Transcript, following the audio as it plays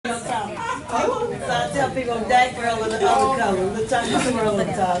tell people I'm that girl in the other color, the tiny swirl on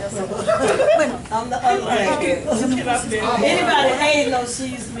top. I'm the other thing. Anybody hating on, she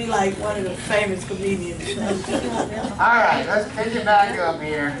used to be like one of the famous comedians. Alright, let's pick it back up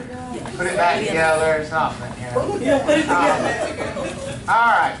here. Put it back together or something. Yeah, put it together.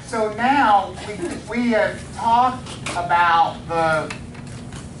 Alright, so now we have talked about the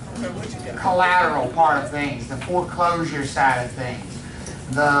collateral part of things, the foreclosure side of things,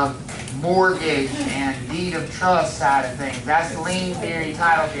 the mortgage and deed of trust side of things. That's lien theory,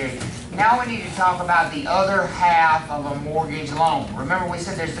 title theory. Now we need to talk about the other half of a mortgage loan. Remember we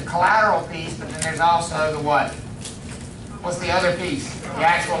said there's the collateral piece, but then there's also the what? What's the other piece? The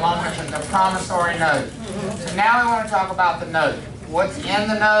actual loan, the promissory note. So now we want to talk about the note. What's in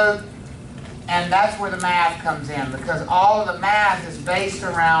the note? And that's where the math comes in, because all of the math is based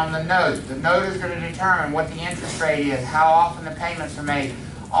around the note. The note is going to determine what the interest rate is, how often the payments are made,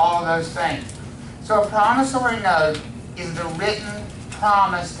 all of those things. So a promissory note is the written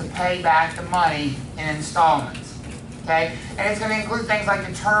promise to pay back the money in installments. Okay? And it's going to include things like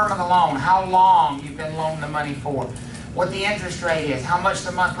the term of the loan, how long you've been loaned the money for, what the interest rate is, how much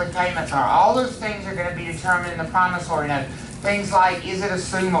the monthly payments are. All those things are going to be determined in the promissory note. Things like, is it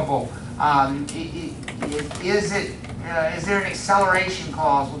assumable? Is there an acceleration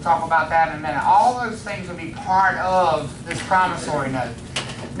clause? We'll talk about that in a minute. All those things will be part of this promissory note.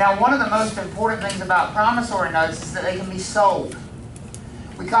 Now, one of the most important things about promissory notes is that they can be sold.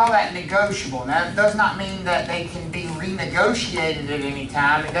 We call that negotiable. Now, that does not mean that they can be renegotiated at any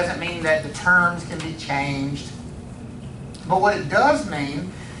time. It doesn't mean that the terms can be changed. But what it does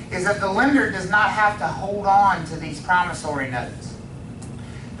mean is that the lender does not have to hold on to these promissory notes.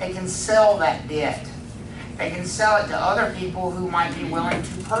 They can sell that debt. They can sell it to other people who might be willing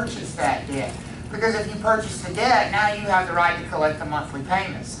to purchase that debt. Because if you purchase the debt, now you have the right to collect the monthly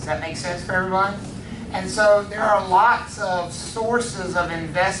payments. Does that make sense for everybody? And so there are lots of sources of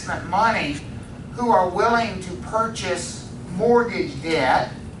investment money who are willing to purchase mortgage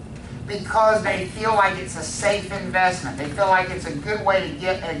debt because they feel like it's a safe investment. They feel like it's a good way to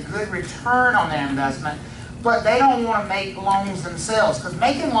get a good return on their investment, but they don't want to make loans themselves, because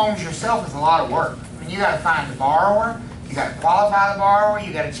making loans yourself is a lot of work. I mean, you got to find the borrower, you got to qualify the borrower,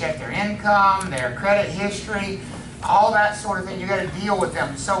 you got to check their income, their credit history, all that sort of thing. You got to deal with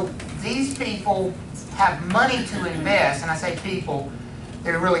them. So these people have money to invest, and I say people,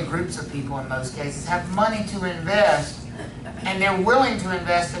 they're really groups of people in most cases, have money to invest, and they're willing to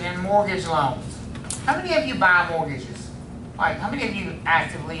invest it in mortgage loans. How many of you buy mortgages? Like, how many of you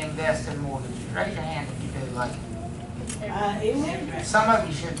actively invest in mortgages? Raise your hand if you do. Like, some of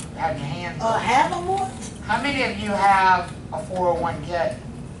you should have your hands up. Have a mortgage? How many of you have a 401k?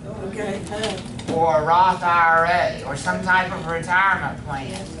 Okay. Or a Roth IRA, or some type of retirement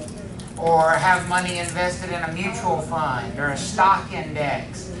plan? Or have money invested in a mutual fund or a stock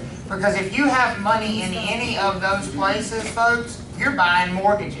index? Because if you have money in any of those places, folks, you're buying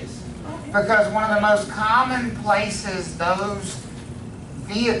mortgages. Because one of the most common places those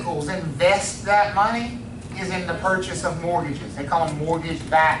vehicles invest that money is in the purchase of mortgages. They call them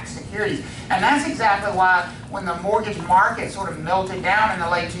mortgage-backed securities. And that's exactly why when the mortgage market sort of melted down in the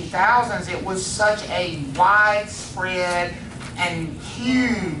late 2000s, it was such a widespread and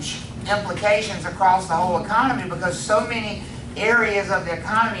huge implications across the whole economy, because so many areas of the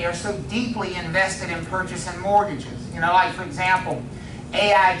economy are so deeply invested in purchasing mortgages. You know, like for example,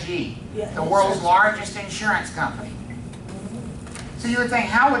 AIG, the world's largest insurance company. So you would think,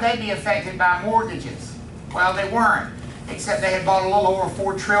 how would they be affected by mortgages? Well, they weren't, except they had bought a little over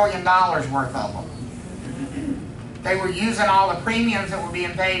 $4 trillion worth of them. They were using all the premiums that were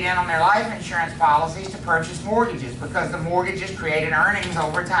being paid in on their life insurance policies to purchase mortgages, because the mortgages created earnings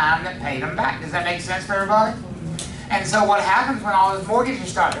over time that paid them back. Does that make sense for everybody? And so what happens when all those mortgages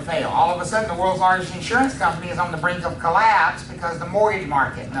start to fail? All of a sudden the world's largest insurance company is on the brink of collapse because the mortgage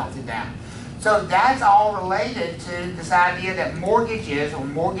market melted down. So that's all related to this idea that mortgages or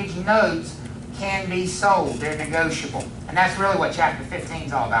mortgage notes can be sold. They're negotiable. And that's really what Chapter 15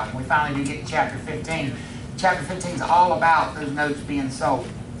 is all about. When we finally do get to Chapter 15, Chapter 15 is all about those notes being sold.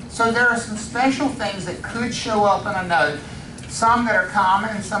 So there are some special things that could show up in a note, some that are common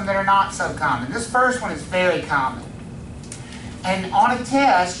and some that are not so common. This first one is very common. And on a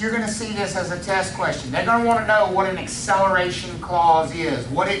test, you're going to see this as a test question. They're going to want to know what an acceleration clause is,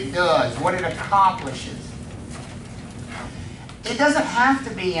 what it does, what it accomplishes. It doesn't have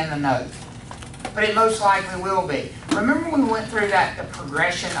to be in the note, but it most likely will be. Remember when we went through the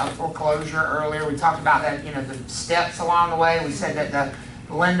progression of foreclosure earlier? We talked about that, the steps along the way. We said that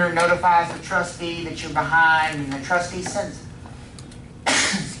the lender notifies the trustee that you're behind, and the trustee sends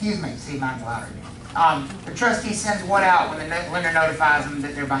excuse me, see, mine's louder. The trustee sends what out when the lender notifies them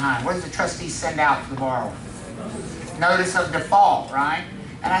that they're behind? What does the trustee send out to the borrower? Notice of default, right?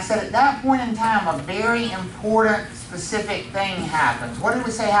 And I said at that point in time, a very important, specific thing happens. What did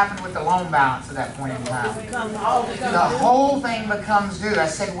we say happened with the loan balance at that point in time? The whole thing becomes due. I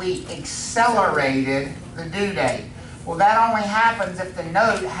said we accelerated the due date. Well, that only happens if the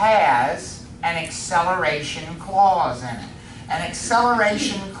note has an acceleration clause in it. An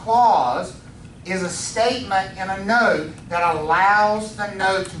acceleration clause is a statement in a note that allows the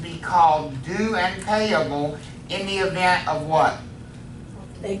note to be called due and payable in the event of what?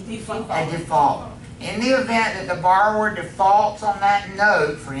 A default. A default. In the event that the borrower defaults on that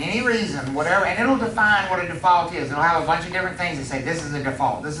note for any reason, whatever, and it'll define what a default is. It'll have a bunch of different things that say this is a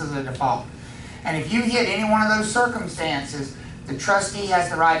default, this is a default. And if you hit any one of those circumstances, the trustee has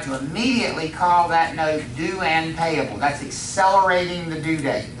the right to immediately call that note due and payable. That's accelerating the due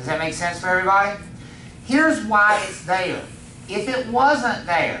date. Does that make sense for everybody? Here's why it's there. If it wasn't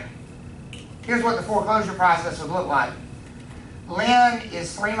there, here's what the foreclosure process would look like. Lynn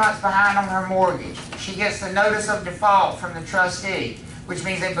is 3 months behind on her mortgage. She gets the notice of default from the trustee, which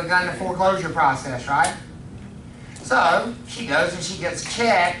means they've begun the foreclosure process, right? So she goes and she gets a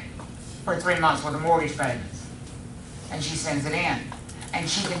check for 3 months worth of mortgage payments. And she sends it in. And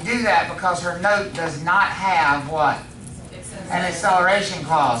she can do that because her note does not have what? An acceleration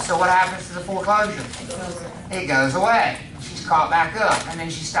clause. So what happens to the foreclosure? It goes away. She's caught back up. And then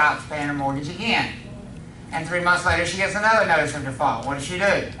she stops paying her mortgage again. And 3 months later, she gets another notice of default. What does she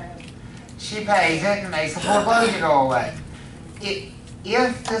do? She pays it and makes the foreclosure go away.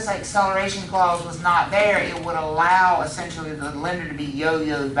 If this acceleration clause was not there, it would allow essentially the lender to be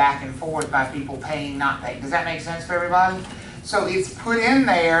yo-yoed back and forth by people paying, not paying. Does that make sense for everybody? So it's put in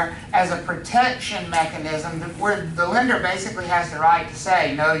there as a protection mechanism where the lender basically has the right to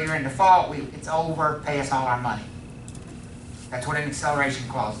say, no, you're in default, it's over, pay us all our money. That's what an acceleration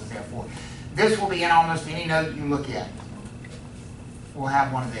clause is there for. This will be in almost any note you look at. We'll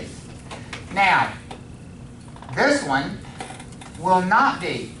have one of these. Now, this one will not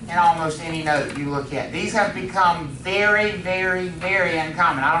be in almost any note you look at. These have become very, very, very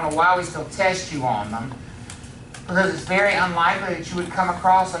uncommon. I don't know why we still test you on them, because it's very unlikely that you would come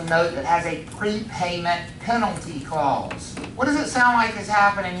across a note that has a prepayment penalty clause. What does it sound like is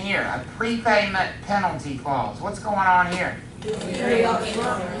happening here? A prepayment penalty clause. What's going on here?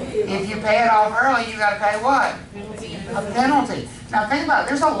 If you pay it off early, you got to pay what? A penalty. Now think about it.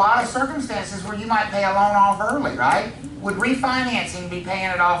 There's a lot of circumstances where you might pay a loan off early, right? Would refinancing be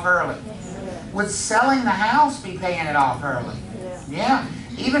paying it off early? Would selling the house be paying it off early? Yeah.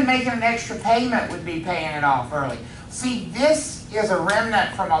 Even making an extra payment would be paying it off early. See, this is a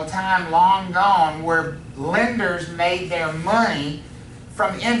remnant from a time long gone where lenders made their money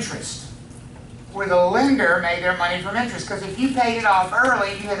from interest. Where the lender made their money from interest. Because if you paid it off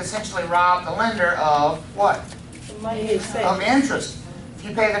early, you had essentially robbed the lender of what? Of interest. If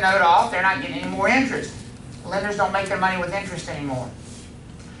you pay the note off, they're not getting any more interest. Lenders don't make their money with interest anymore.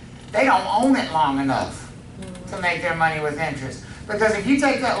 They don't own it long enough to make their money with interest. Because if you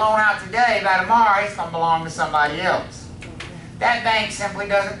take that loan out today, by tomorrow it's going to belong to somebody else. That bank simply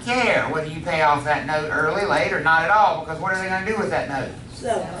doesn't care whether you pay off that note early, late, or not at all, because what are they going to do with that note?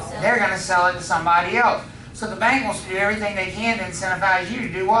 They're going to sell it to somebody else. So the bank wants to do everything they can to incentivize you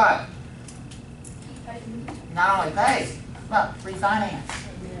to do what? Not only pay, but refinance.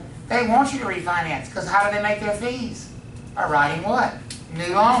 They want you to refinance, because how do they make their fees? By writing what?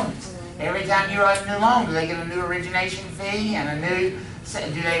 New loans. Every time you write a new loan, do they get a new origination fee and a new,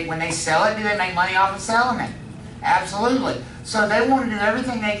 when they sell it, do they make money off of selling it? Absolutely. So they want to do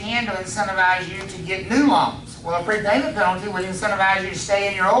everything they can to incentivize you to get new loans. Well, a prepayment penalty would incentivize you to stay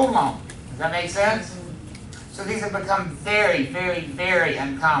in your old loan. Does that make sense? So these have become very, very, very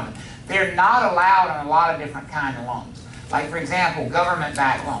uncommon. They're not allowed in a lot of different kinds of loans. Like, for example,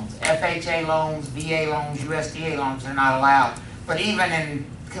 government-backed loans, FHA loans, VA loans, USDA loans, they're not allowed. But even in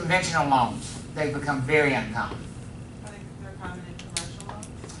conventional loans, they've become very uncommon. I think they're common in commercial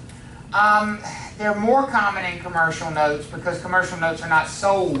loans? They're more common in commercial notes because commercial notes are not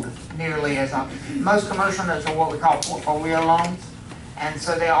sold nearly as often. Most commercial notes are what we call portfolio loans, and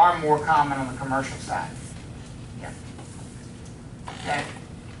so they are more common on the commercial side. Yeah. Okay.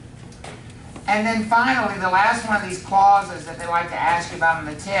 And then finally, the last one of these clauses that they like to ask you about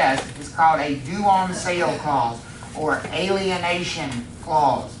in the test is called a due on sale clause or alienation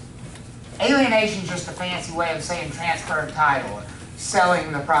clause. Alienation is just a fancy way of saying transfer of title or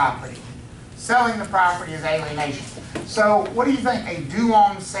selling the property. Selling the property is alienation. So what do you think a due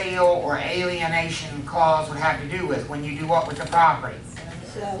on sale or alienation clause would have to do with when you do what with the property?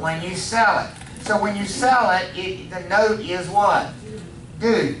 When you sell it. So when you sell it, the note is what?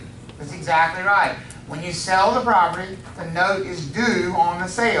 Due. That's exactly right. When you sell the property, the note is due on the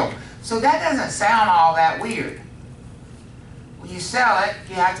sale. So that doesn't sound all that weird. When you sell it,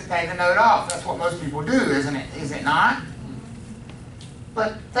 you have to pay the note off. That's what most people do, isn't it? Is it not?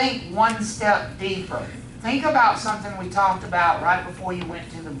 But think one step deeper. Think about something we talked about right before you went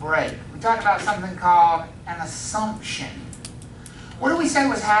to the break. We talked about something called an assumption. What do we say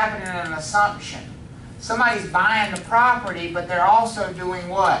was happening in an assumption? Somebody's buying the property, but they're also doing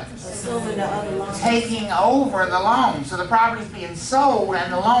what? Assuming the other loan. Taking over the loan. So the property's being sold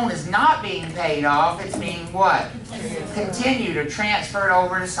and the loan is not being paid off. It's being what? Continued or transferred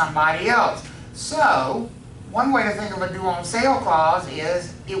over to somebody else. So one way to think of a due on sale clause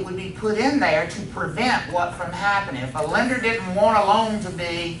is it would be put in there to prevent what from happening. If a lender didn't want a loan to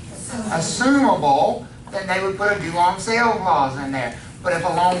be assumable, then they would put a due on sale clause in there. But if a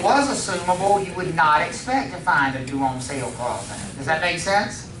loan was assumable, you would not expect to find a due on sale clause in it. Does that make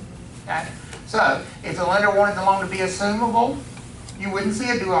sense? Okay. So if the lender wanted the loan to be assumable, you wouldn't see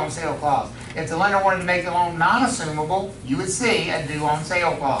a due on sale clause. If the lender wanted to make the loan non-assumable, you would see a due on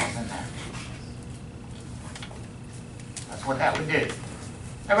sale clause in there. That's what that would do.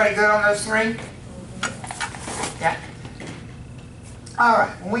 Everybody good on those three? Yeah. All right.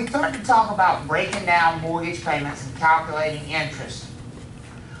 When we start to talk about breaking down mortgage payments and calculating interest,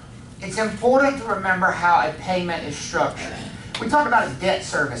 it's important to remember how a payment is structured. We talked about a debt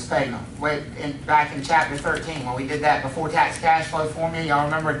service payment back in Chapter 13 when we did that before tax cash flow formula. Y'all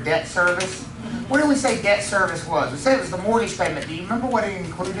remember debt service? What did we say debt service was? We said it was the mortgage payment. Do you remember what it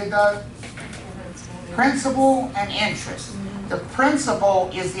included though? Principal and interest. The principal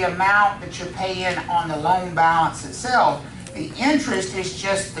is the amount that you're paying on the loan balance itself. The interest is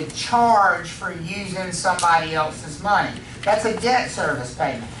just the charge for using somebody else's money. That's a debt service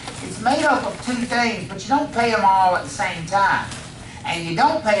payment. It's made up of two things, but you don't pay them all at the same time. And you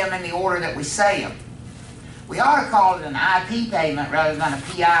don't pay them in the order that we say them. We ought to call it an IP payment rather than a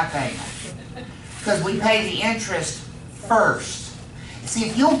PI payment, because we pay the interest first. See,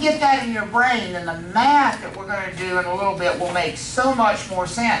 if you'll get that in your brain, then the math that we're going to do in a little bit will make so much more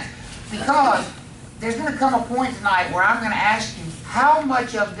sense. Because there's going to come a point tonight where I'm going to ask you how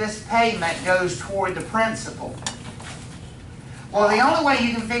much of this payment goes toward the principal. Well, the only way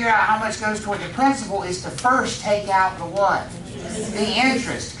you can figure out how much goes toward the principal is to first take out the what? The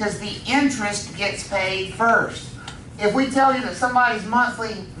interest, because the interest gets paid first. If we tell you that somebody's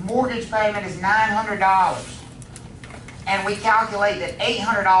monthly mortgage payment is $900, and we calculate that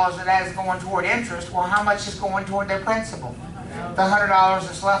 $800 of that is going toward interest, well, how much is going toward their principal? The $100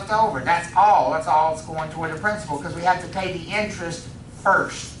 that's left over. That's all that's going toward the principal, because we have to pay the interest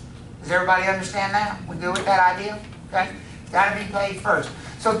first. Does everybody understand that? We good with that idea? Okay? Got to be paid first.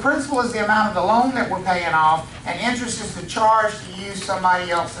 So principal is the amount of the loan that we're paying off, and interest is the charge to use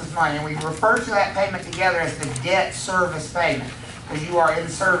somebody else's money. And we refer to that payment together as the debt service payment, because you are in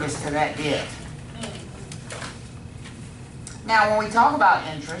service to that debt. Now, when we talk about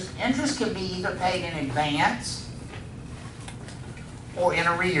interest, interest can be either paid in advance or in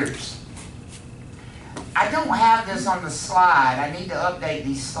arrears. I don't have this on the slide. I need to update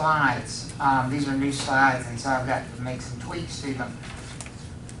these slides. These are new slides, and so I've got to make some tweaks to them.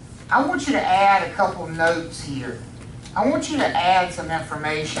 I want you to add a couple notes here. I want you to add some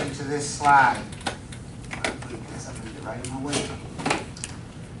information to this slide. Right in my way.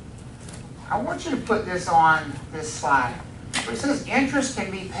 I want you to put this on this slide. It says interest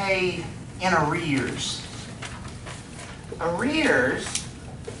can be paid in arrears. Arrears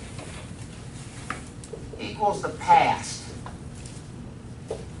equals the past.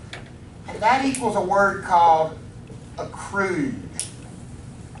 And that equals a word called accrued.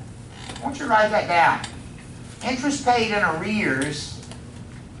 I want you to write that down. Interest paid in arrears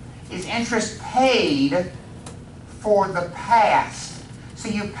is interest paid for the past. So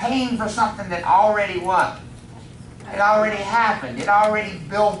you're paying for something that already what? It already happened. It already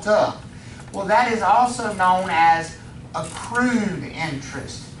built up. Well, that is also known as accrued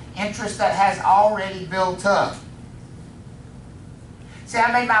interest. Interest that has already built up. See,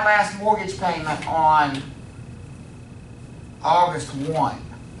 I made my last mortgage payment on August 1.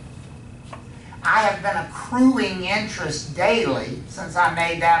 I have been accruing interest daily since I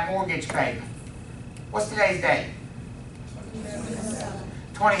made that mortgage payment. What's today's date?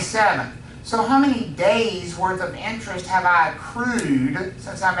 27. So how many days worth of interest have I accrued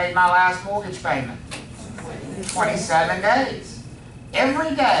since I made my last mortgage payment? 27 days.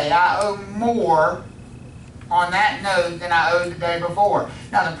 Every day I owe more on that note than I owed the day before.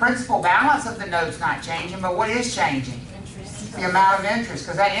 Now the principal balance of the note's not changing, but what is changing? The amount of interest,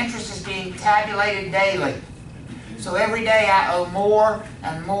 because that interest is being tabulated daily. So every day I owe more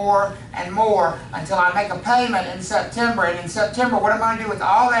and more and more until I make a payment in September. And in September, what am I going to do with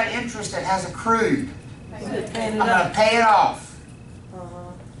all that interest that has accrued? I'm going to pay it off.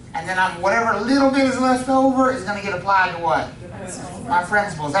 And then whatever little bit is left over is going to get applied to what? My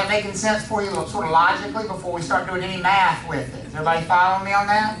principal. Is that making sense for you sort of logically before we start doing any math with it? Is everybody following me on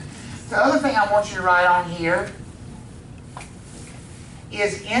that? The other thing I want you to write on here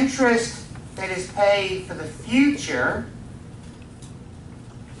is interest that is paid for the future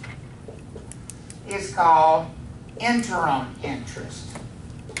is called interim interest.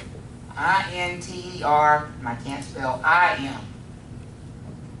 I-N-T-E-R, and I can't spell I-M.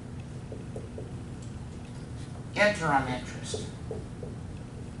 Interim interest.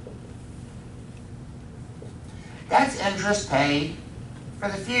 That's interest paid for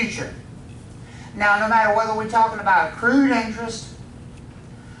the future. Now, no matter whether we're talking about accrued interest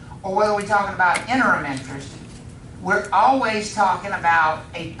or whether we're talking about interim interest, we're always talking about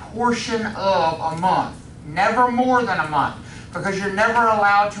a portion of a month, never more than a month, because you're never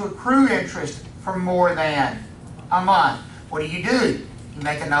allowed to accrue interest for more than a month. What do? You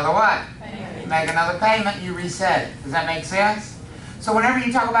make another what? You make another payment, you reset it. Does that make sense? So whenever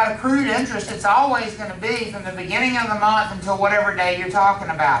you talk about accrued interest, it's always going to be from the beginning of the month until whatever day you're talking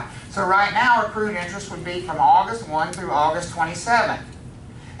about. So right now, accrued interest would be from August 1 through August 27.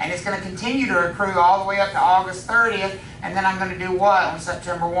 And it's going to continue to accrue all the way up to August 30th, and then I'm going to do what on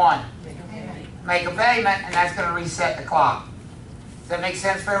September 1? Make a payment, and that's going to reset the clock. Does that make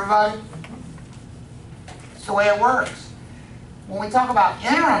sense for everybody? It's the way it works. When we talk about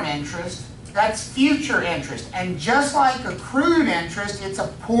interim interest, that's future interest. And just like accrued interest, it's a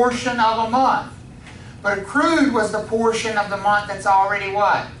portion of a month. But accrued was the portion of the month that's already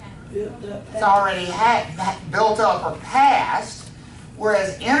what? It's already built up or passed.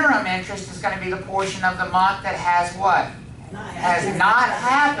 Whereas interim interest is going to be the portion of the month that has what? Has not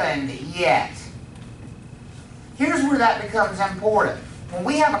happened yet. Here's where that becomes important. When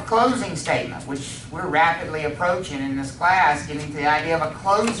we have a closing statement, which we're rapidly approaching in this class, getting to the idea of a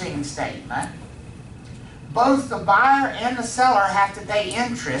closing statement, both the buyer and the seller have to pay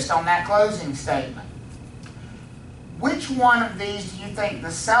interest on that closing statement. Which one of these do you think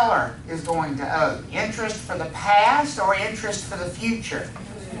the seller is going to owe? Interest for the past or interest for the future?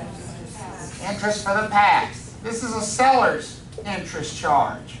 Interest for the past. This is a seller's interest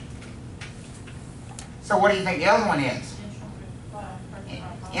charge. So what do you think the other one is?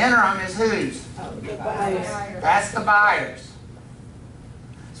 Interim is whose? That's the buyer's.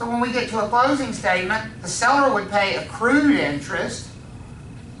 So when we get to a closing statement, the seller would pay accrued interest,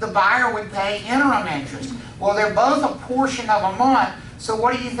 the buyer would pay interim interest. Well, they're both a portion of a month, so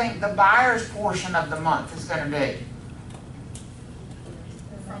what do you think the buyer's portion of the month is going to be?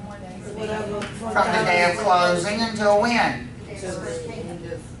 From the day of closing until when?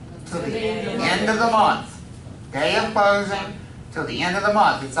 To the end of the month. Day of closing till the end of the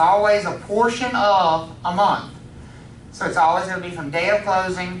month. It's always a portion of a month. So it's always going to be from day of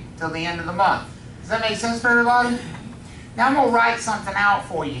closing till the end of the month. Does that make sense for everybody? Now I'm going to write something out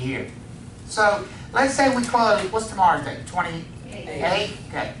for you here. So let's say we close, what's tomorrow's date? 28?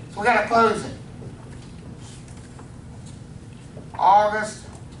 Okay. So we got to close it. August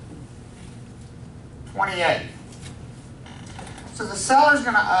 28th. So the seller's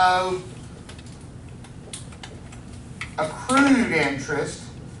going to owe accrued interest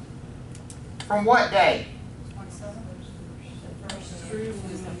from what date?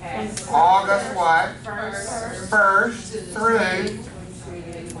 August what? 1st through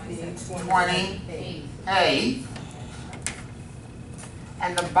 28th.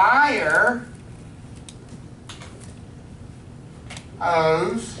 And the buyer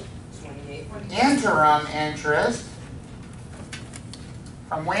owes interim interest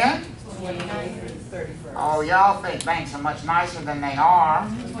from when? 31st. Oh, y'all think banks are much nicer than they are.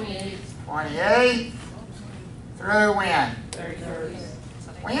 28 through when? 31st.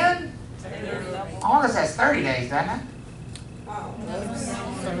 When? August has 30 days, doesn't it?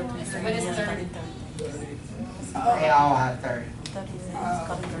 They all have 30.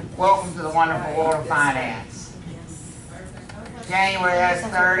 Welcome to the wonderful world of finance. January has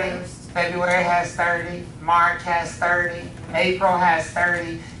 30, February has 30, March has 30, April has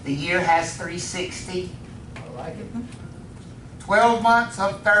 30, the year has 360. 12 months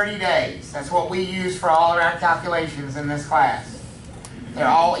of 30 days. That's what we use for all of our calculations in this class. They're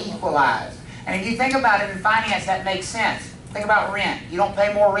all equalized. And if you think about it in finance, that makes sense. Think about rent. You don't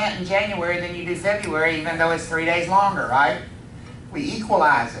pay more rent in January than you do February, even though it's 3 days longer, right? We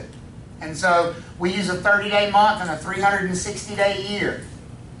equalize it. And so we use a 30-day month and a 360-day year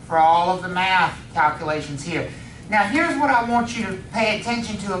for all of the math calculations here. Now here's what I want you to pay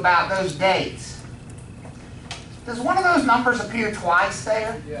attention to about those dates. Does one of those numbers appear twice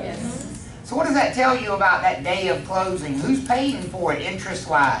there? Yes. So what does that tell you about that day of closing? Who's paying for it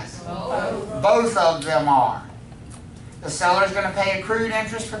interest-wise? Both of them are. The seller's going to pay accrued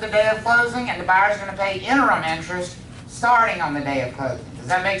interest for the day of closing, and the buyer's going to pay interim interest starting on the day of closing. Does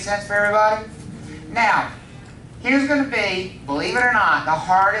that make sense for everybody? Now, here's going to be, believe it or not, the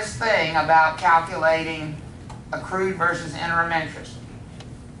hardest thing about calculating accrued versus interim interest.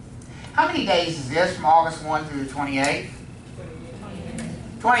 How many days is this from August 1 through the 28th?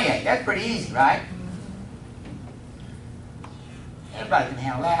 28. That's pretty easy, right? Everybody can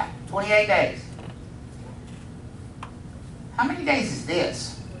handle that. 28 days. How many days is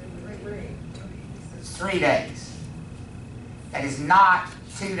this? It's 3 days. That is not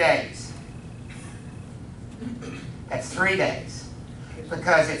 2 days. That's 3 days.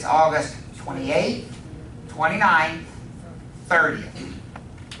 Because it's August 28th, 29th, 30th.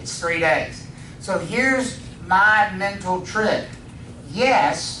 It's 3 days. So here's my mental trick.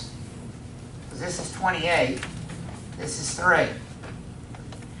 Yes, because this is 28, this is 3.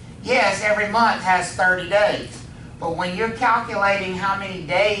 Yes, every month has 30 days. But when you're calculating how many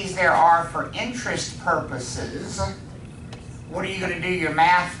days there are for interest purposes, what are you going to do your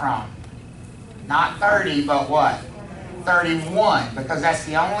math from? Not 30, but what? 31, because that's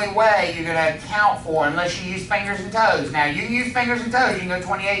the only way you're going to account for, unless you use fingers and toes. Now, you can use fingers and toes. You can go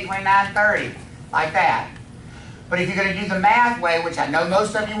 28, 29, 30, like that. But if you're going to do the math way, which I know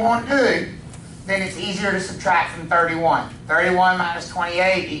most of you won't do, then it's easier to subtract from 31. 31 minus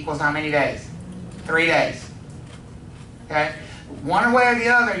 28 equals how many days? 3 days. Okay? One way or the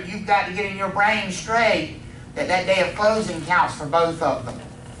other, you've got to get in your brain straight that that day of closing counts for both of them.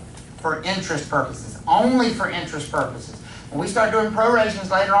 For interest purposes. Only for interest purposes. When we start doing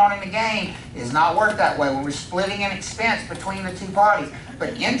prorations later on in the game, it does not work that way. When we're splitting an expense between the two parties.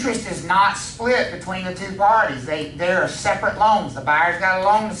 But interest is not split between the two parties. They're separate loans. The buyer's got a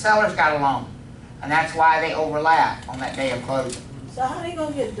loan, the seller's got a loan. And that's why they overlap on that day of closing. So how are they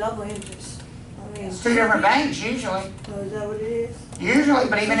going to get double interest? I mean, It's 2 different banks usually. Oh, is that what it is? Usually,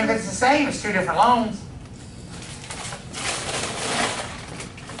 but even if it's the same, it's 2 different loans.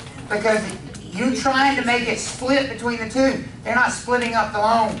 Because you're trying to make it split between the two. They're not splitting up the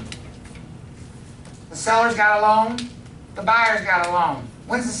loan. The seller's got a loan, the buyer's got a loan.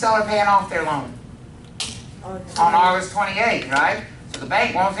 When's the seller paying off their loan? On August 28th, right? So the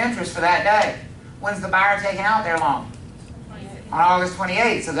bank wants interest for that day. When's the buyer taking out their loan? On August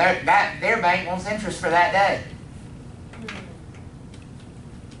 28th. So their bank wants interest for that day.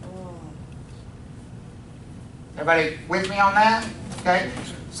 Everybody with me on that? Okay.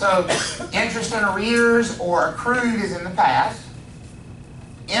 So interest in arrears or accrued is in the past.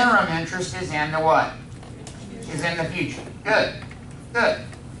 Interim interest is in the what? Is in the future. Good. Good.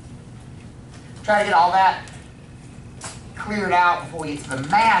 Try to get all that cleared out before we get to the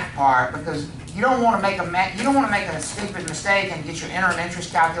math part, because you don't want to make a stupid mistake and get your interim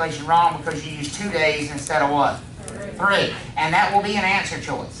interest calculation wrong because you use 2 days instead of what? 3. And that will be an answer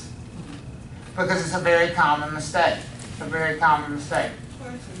choice. Because it's a very common mistake. It's a very common mistake.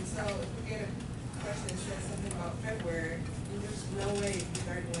 Question, so if we get a question that says something about February, there's no way it'd be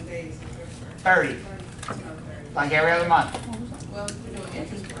 31 days in February. 30. Like every other month. Well, you know,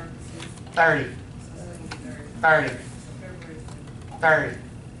 interest purposes, 30. so it's gonna be 30. 30.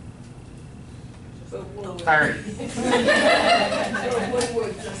 So February is 30. But when 30.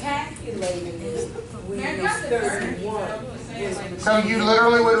 we're calculating this, we use 31. So you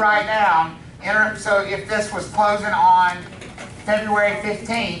literally would write down, so if this was closing on February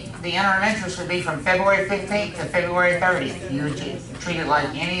 15th, the interim interest would be from February 15th to February 30th. You would treat it like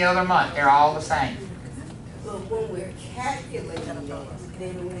any other month. They're all the same. But when we're calculating it,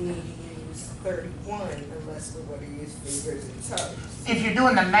 then we need to use 31 unless we want to use fingers and toes. If you're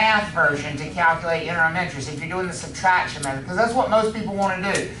doing the math version to calculate interim interest, if you're doing the subtraction method, because that's what most people want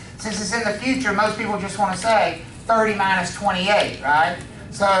to do. Since it's in the future, most people just want to say 30 minus 28, right?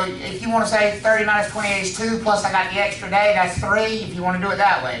 So if you want to say 30 minus 28 is 2, plus I got the extra day, that's 3, if you want to do it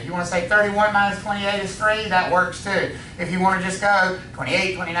that way. If you want to say 31 minus 28 is 3, that works too. If you want to just go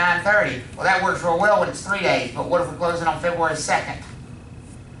 28, 29, 30, well that works real well when it's 3 days, but what if we're closing on February 2nd?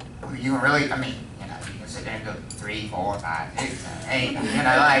 You can really, you can sit there and go 3, 4, 5, 6, 7,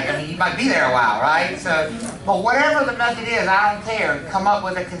 8, you might be there a while, right? So, but whatever the method is, I don't care. Come up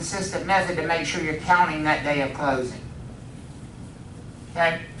with a consistent method to make sure you're counting that day of closing.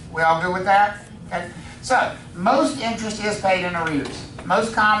 Okay, we all good with that? Okay, so most interest is paid in arrears.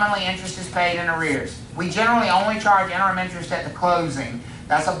 Most commonly, interest is paid in arrears. We generally only charge interim interest at the closing.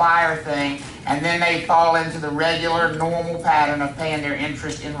 That's a buyer thing. And then they fall into the regular, normal pattern of paying their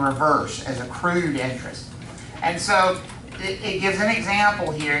interest in reverse as accrued interest. And so it gives an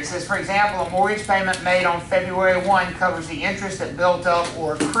example here. It says, for example, a mortgage payment made on February 1 covers the interest that built up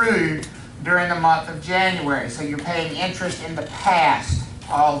or accrued during the month of January. So you're paying interest in the past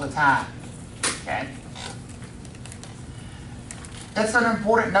all the time. Okay? That's an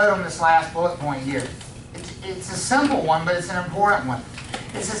important note on this last bullet point here. It's a simple one, but it's an important one.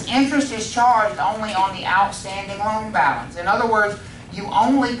 It says interest is charged only on the outstanding loan balance. In other words, you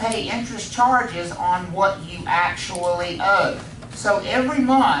only pay interest charges on what you actually owe. So every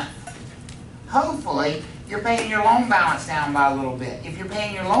month, hopefully, you're paying your loan balance down by a little bit. If you're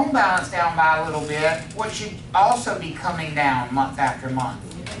paying your loan balance down by a little bit, what should also be coming down month after month?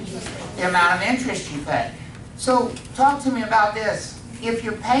 The amount of interest you pay. So talk to me about this. If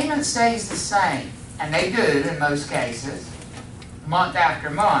your payment stays the same, and they do in most cases, month after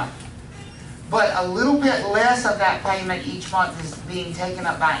month, but a little bit less of that payment each month is being taken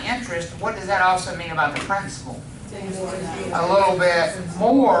up by interest, what does that also mean about the principal? A little bit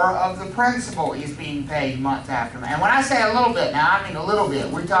more of the principal is being paid month after month. And when I say a little bit, now I mean a little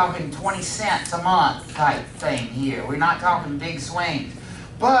bit. We're talking 20 cents a month type thing here. We're not talking big swings.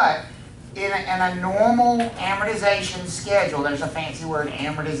 But in a normal amortization schedule, there's a fancy word,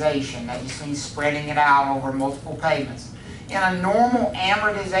 amortization. That just means spreading it out over multiple payments. In a normal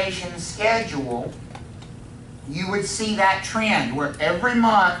amortization schedule, you would see that trend where every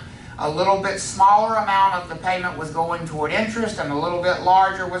month a little bit smaller amount of the payment was going toward interest and a little bit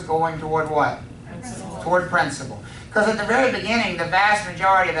larger was going toward what? Principal. Toward principal. Because at the very beginning, the vast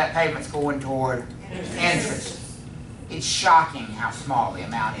majority of that payment's going toward interest. It's shocking how small the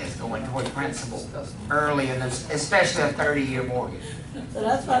amount is going toward principal early in this, especially a 30-year mortgage. So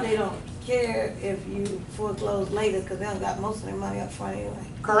that's why they don't care if you foreclose later, because they don't got most of their money up front anyway.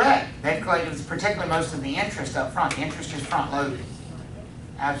 Correct. They collect particularly most of the interest up front. The interest is front loaded.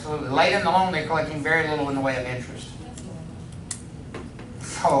 Absolutely. Late in the loan, they're collecting very little in the way of interest.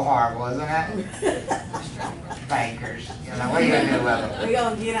 So horrible, isn't it? Bankers. You know, what are you going to do with it? We're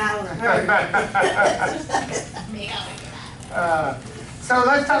going to get out of her. So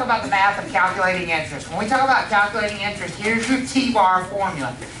let's talk about the math of calculating interest. When we talk about calculating interest, here's your T-bar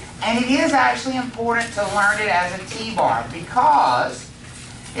formula. And it is actually important to learn it as a T-bar because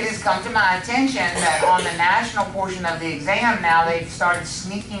it has come to my attention that on the national portion of the exam now, they've started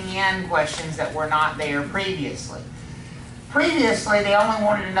sneaking in questions that were not there previously. Previously, they only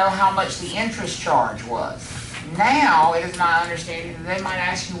wanted to know how much the interest charge was. Now, it is my understanding that they might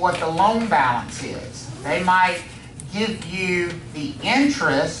ask you what the loan balance is. They might give you the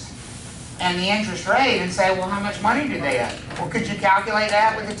interest and the interest rate and say, well, how much money do they owe? Well, could you calculate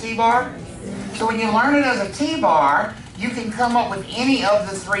that with a T-bar? So when you learn it as a T-bar, you can come up with any of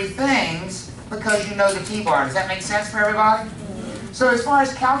the three things because you know the T-bar. Does that make sense for everybody? So as far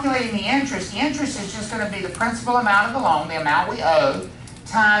as calculating the interest is just going to be the principal amount of the loan, the amount we owe,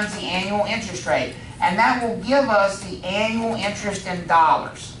 times the annual interest rate. And that will give us the annual interest in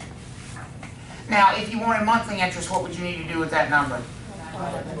dollars. Now, if you wanted monthly interest, what would you need to do with that number?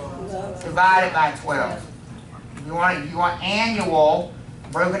 Divide it by 12. If you want annual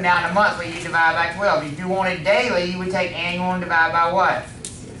broken down to monthly, you divide by 12. If you wanted daily, you would take annual and divide by what?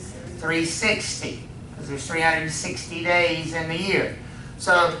 360. Because there's 360 days in the year.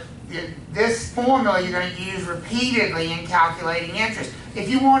 So this formula you're going to use repeatedly in calculating interest. If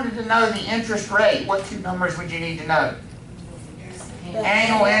you wanted to know the interest rate, what two numbers would you need to know?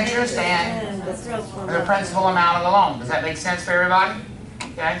 Annual interest and the principal amount of the loan. Does that make sense for everybody?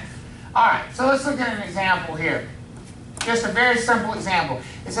 Okay? Alright, so let's look at an example here. Just a very simple example.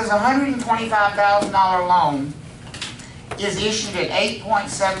 It says a $125,000 loan is issued at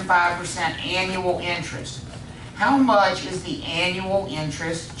 8.75% annual interest. How much is the annual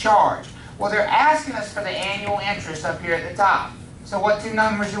interest charged? Well, they're asking us for the annual interest up here at the top. So what two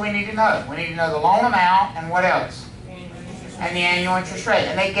numbers do we need to know? We need to know the loan amount and what else? And the annual interest rate.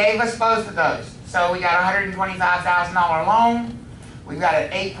 And they gave us both of those. So we got a $125,000 loan. We've got an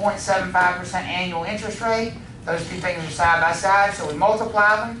 8.75% annual interest rate. Those two things are side by side, so we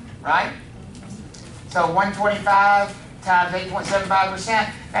multiply them, right? So 125 times 8.75%,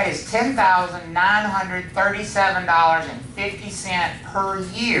 that is $10,937.50 per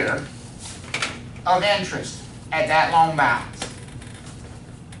year of interest at that loan balance.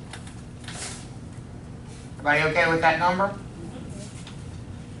 Everybody okay with that number?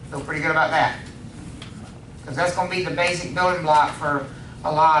 Feel pretty good about that? Because that's going to be the basic building block for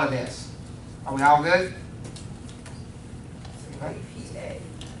a lot of this. Are we all good? Repeat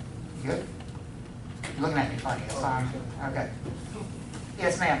You good? You're looking at me funny, that's fine. Okay.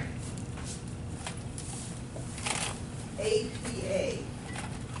 Yes, ma'am. APA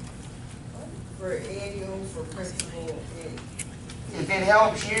for annual for principal and. If it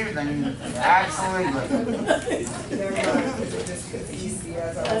helps you, then absolutely. Never mind, because it just gets easy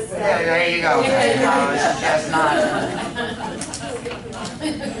as I was Yeah, saying. there you go. No, it's just not.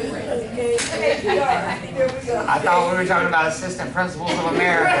 APR, there we go. I thought we were talking about Assistant Principals of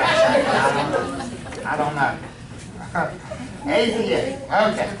America. I don't know. APA,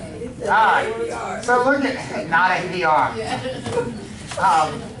 okay. All right. So look at, not APR.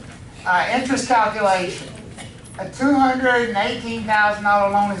 Interest calculation. A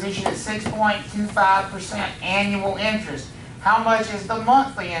 $218,000 loan is issued at 6.25% annual interest. How much is the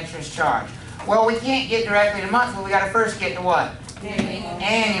monthly interest charge? Well, we can't get directly to monthly. We got to first get to what?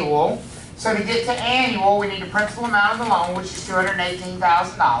 Annual. So to get to annual, we need the principal amount of the loan, which is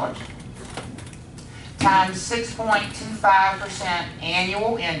 $218,000, times 6.25%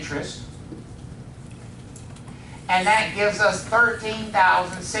 annual interest. And that gives us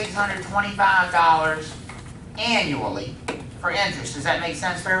 $13,625 annually for interest. Does that make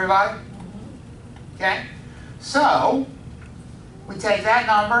sense for everybody? Okay? So, we take that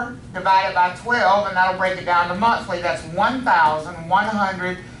number, divide it by 12, and that'll break it down to monthly. That's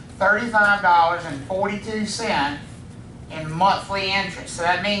 $1,135.42 in monthly interest. So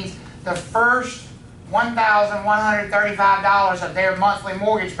that means the first $1,135 of their monthly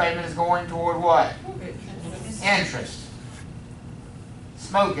mortgage payment is going toward what? Interest.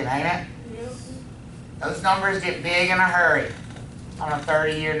 Smoking, ain't it? Those numbers get big in a hurry on a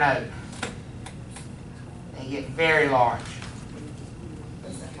 30-year note. They get very large.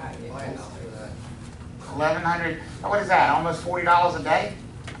 1,100, what is that, almost $40 a day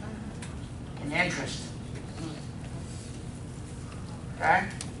in interest. Okay?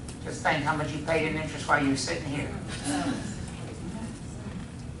 Just think how much you paid in interest while you were sitting here.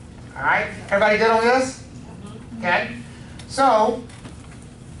 All right? Everybody good on this? Okay? So,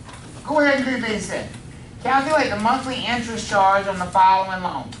 go ahead and do these then. Calculate the monthly interest charge on the following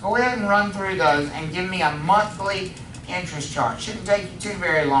loans. Go ahead and run through those and give me a monthly interest charge. Shouldn't take you too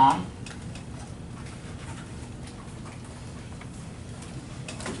very long.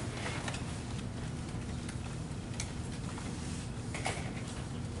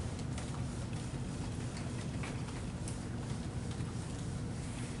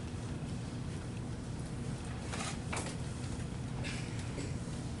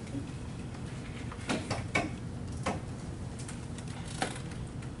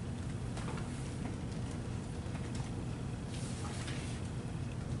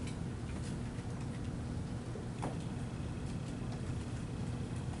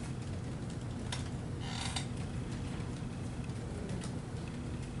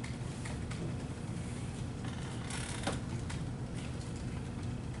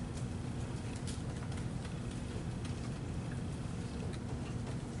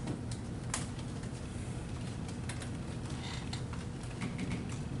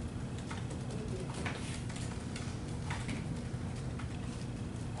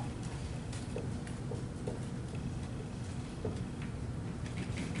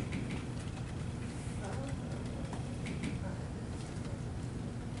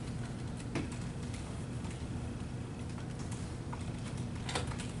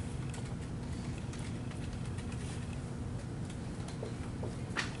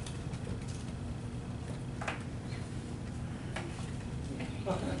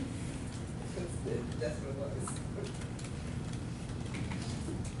 That's what it was.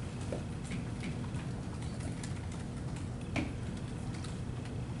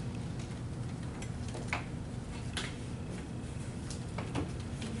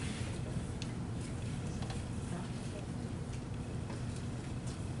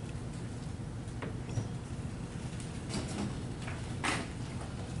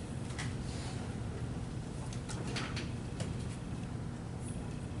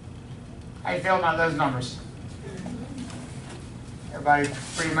 How you feel about those numbers? Everybody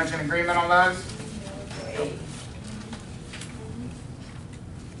pretty much in agreement on those?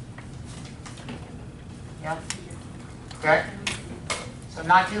 Yeah? Okay? So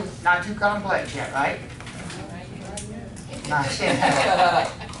not too complex yet, right? Not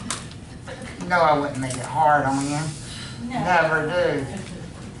yet. No, I wouldn't make it hard on you. Never do.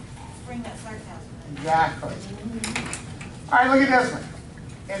 Bring that sarcasm. Exactly. All right, look at this one.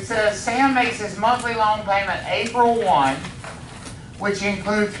 It says Sam makes his monthly loan payment April 1, which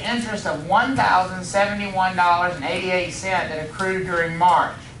includes interest of $1,071.88 that accrued during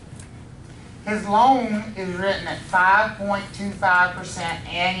March. His loan is written at 5.25%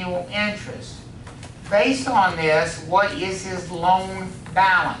 annual interest. Based on this, what is his loan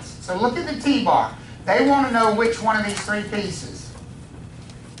balance? So look at the T-bar. They want to know which one of these three pieces.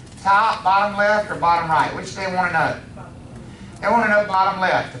 Top, bottom left, or bottom right? Which do they want to know? They want to know bottom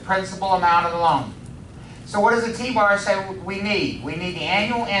left, the principal amount of the loan. So what does the T-bar say we need? We need the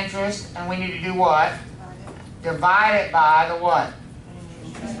annual interest, and we need to do what? Divide it by the what?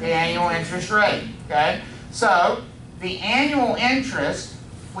 The annual interest rate, okay? So, the annual interest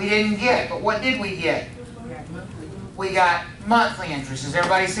we didn't get, but what did we get? We got monthly interest. Does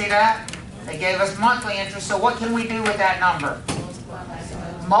everybody see that? They gave us monthly interest, so what can we do with that number?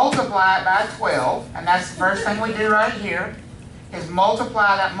 Multiply it by 12, and that's the first thing we do right here, is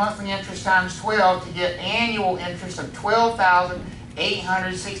multiply that monthly interest times 12 to get annual interest of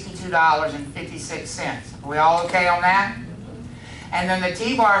 $12,862.56. Are we all okay on that? And then the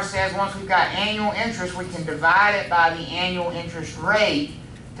T-bar says once we've got annual interest, we can divide it by the annual interest rate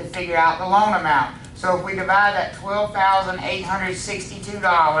to figure out the loan amount. So if we divide that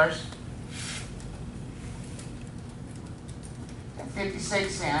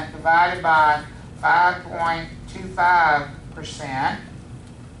 $12,862.56 divided by 5.25%,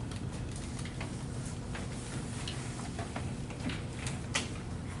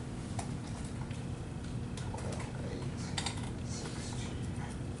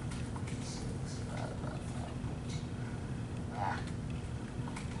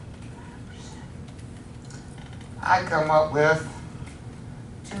 I come up with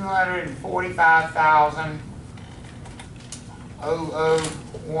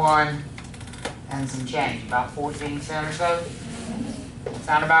 $245,001 and some change, about 14 cents or so.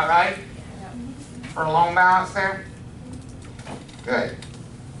 Sound about right? For a loan balance there? Good.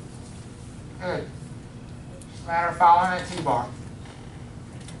 Good. Just a matter of following that T-bar.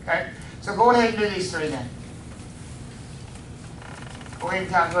 Okay? So go ahead and do these three then. Go ahead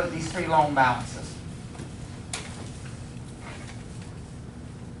and calculate these three loan balances.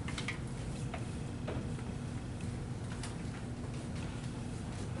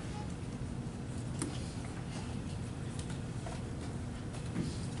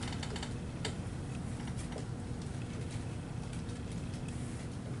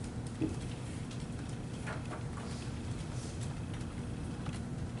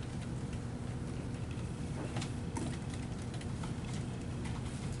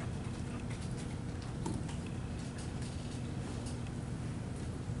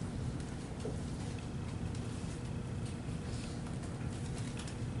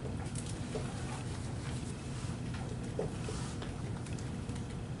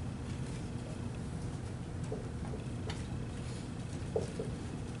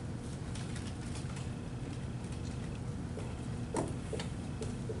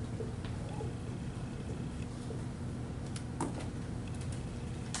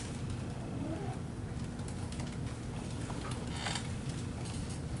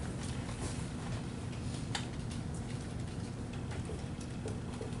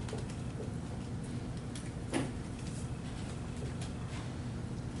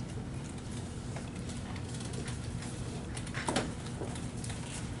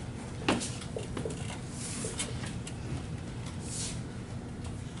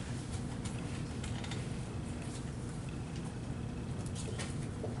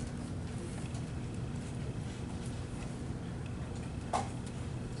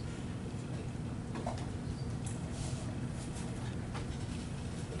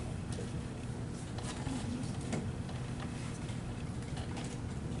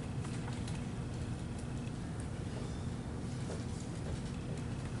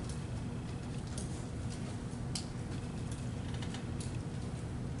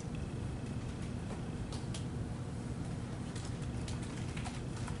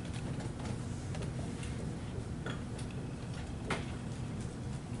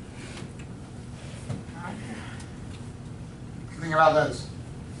 Think about those.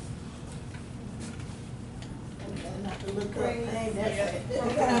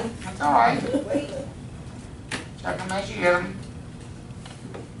 That's all right. Check them as you get them.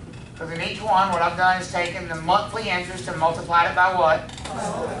 Because in each one, what I've done is taken the monthly interest and multiplied it by what?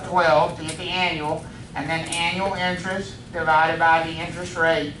 12 to get the annual. And then annual interest divided by the interest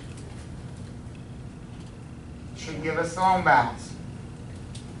rate should give us the loan balance.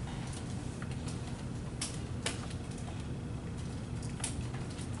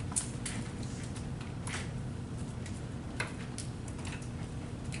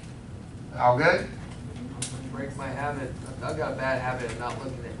 All good? Breaks my habit. I've got a bad habit of not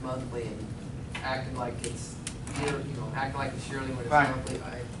looking at monthly and acting like it's year, acting like it's yearly when it's Right. monthly.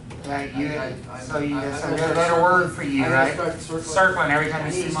 That you, so I that's a gotta start better word for you, I gotta right? start circling. Circling every time I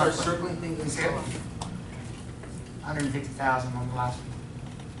you need see to start monthly. circling things in You see it? column. 150,000 on the last one.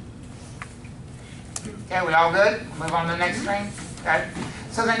 Okay, we all good? Move on to the next screen. Okay.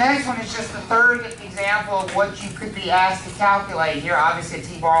 So the next one is just the third example of what you could be asked to calculate here. Obviously, a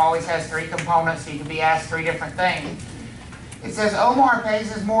T-bar always has three components, so you can be asked three different things. It says Omar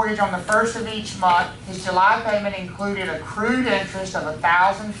pays his mortgage on the first of each month. His July payment included accrued interest of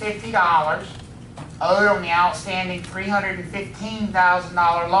 $1,050 owed on the outstanding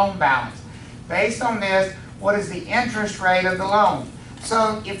 $315,000 loan balance. Based on this, what is the interest rate of the loan?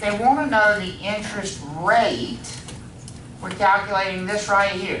 So if they want to know the interest rate, we're calculating this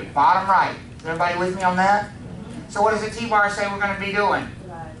right here, bottom right. Is everybody with me on that? So what does the T-bar say we're going to be doing?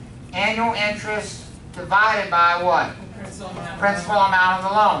 Annual interest divided by what? Principal amount of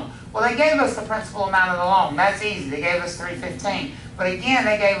the loan. Well, they gave us the principal amount of the loan. That's easy. They gave us $315,000. But again,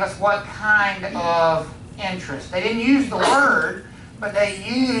 they gave us what kind of interest. They didn't use the word, but they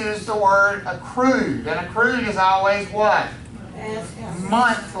used the word accrued. And accrued is always what?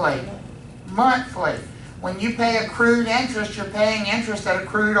 Monthly. Monthly. When you pay accrued interest, you're paying interest that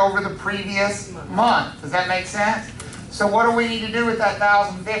accrued over the previous month. Does that make sense? So what do we need to do with that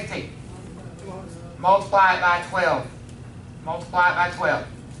 $1,050? Multiply it by 12. Multiply it by 12.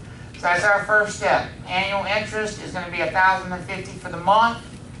 So that's our first step. Annual interest is going to be $1,050 for the month.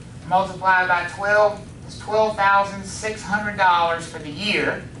 Multiplied by 12 is $12,600 for the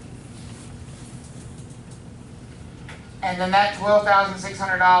year. And then that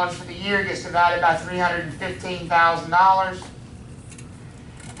 $12,600 for the year gets divided by $315,000.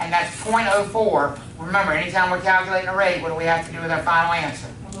 And that's 0.04. Remember, anytime we're calculating a rate, what do we have to do with our final answer?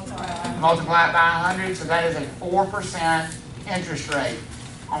 Multiply it by 100, so that is a 4% interest rate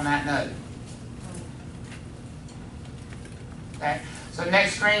on that note. Okay, so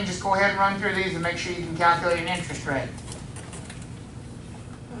next screen, just go ahead and run through these and make sure you can calculate an interest rate.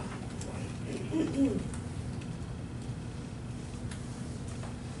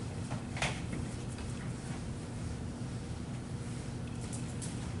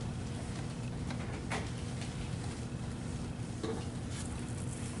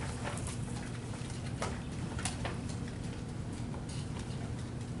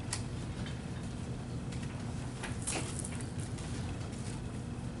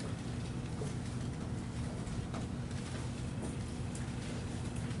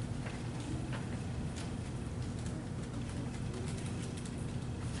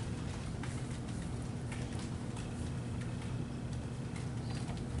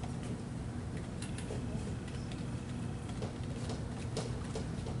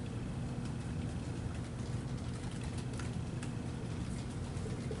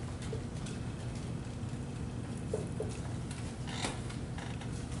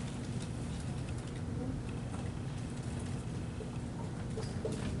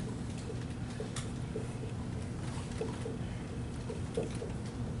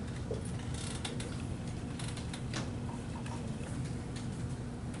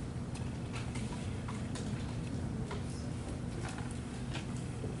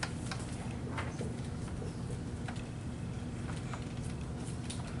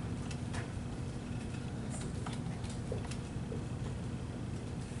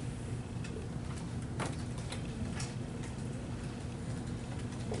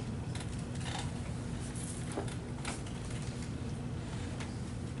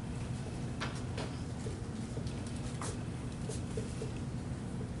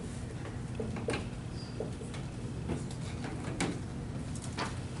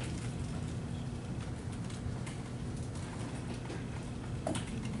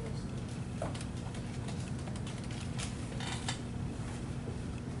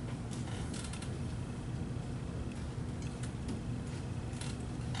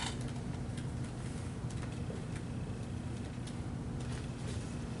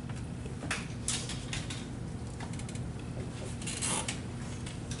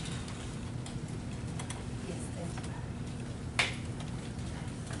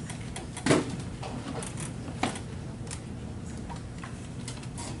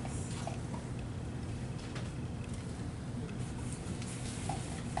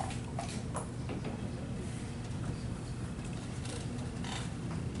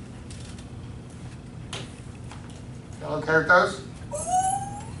 Y'all okay with those?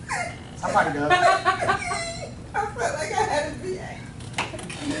 Somebody does. I felt like I had a VA.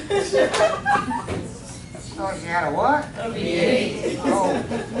 Oh, you had a what? A VA. Oh.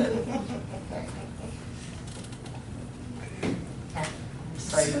 Okay.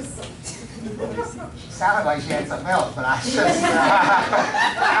 Sounded like she had something else, but I just,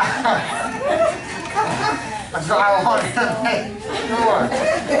 so I wanted to make sure.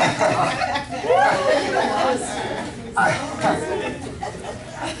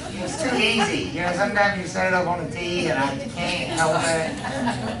 It's too easy. You know, sometimes you set it up on a tee and I can't help it.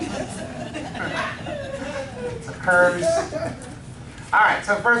 It's a curse. Alright,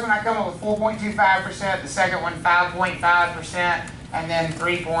 so the first one I come up with 4.25%, the second one 5.5%, and then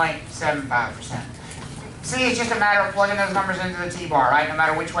 3.75%. See, it's just a matter of plugging those numbers into the T-bar, right? No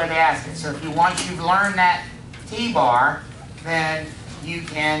matter which way they ask it. So if once you've learned that T-bar, then you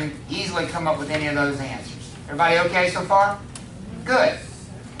can easily come up with any of those answers. Everybody okay so far? Good.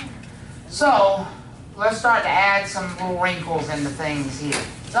 So, let's start to add some little wrinkles into things here.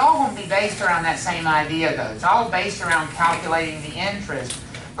 It's all going to be based around that same idea, though. It's all based around calculating the interest.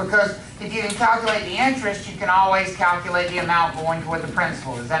 Because if you can calculate the interest, you can always calculate the amount going toward the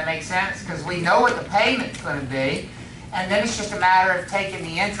principal. Does that make sense? Because we know what the payment's going to be, and then it's just a matter of taking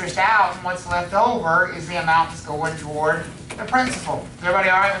the interest out, and what's left over is the amount that's going toward the principal. Is everybody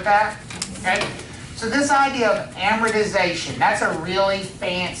all right with that? Okay. So this idea of amortization, that's a really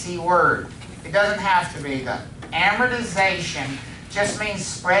fancy word. It doesn't have to be, though. Amortization just means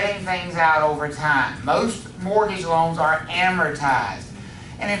spreading things out over time. Most mortgage loans are amortized.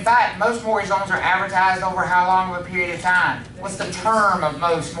 And in fact, most mortgage loans are amortized over how long of a period of time? What's the term of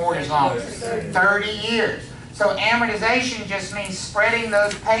most mortgage loans? 30 years. So amortization just means spreading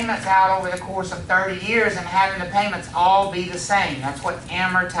those payments out over the course of 30 years and having the payments all be the same. That's what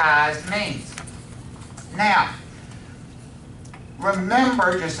amortized means. Now,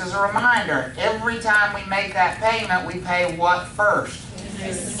 remember, just as a reminder, every time we make that payment, we pay what first?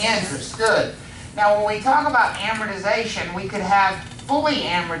 Interest. Good. Now, when we talk about amortization, we could have fully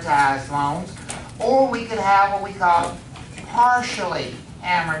amortized loans, or we could have what we call partially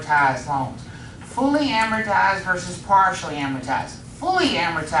amortized loans. Fully amortized versus partially amortized. Fully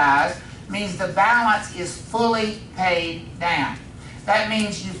amortized means the balance is fully paid down. That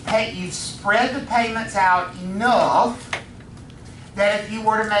means you've spread the payments out enough that if you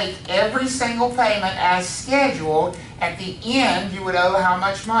were to make every single payment as scheduled, at the end you would owe how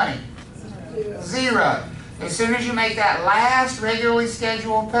much money? Zero. As soon as you make that last regularly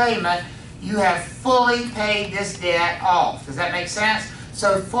scheduled payment, you have fully paid this debt off. Does that make sense?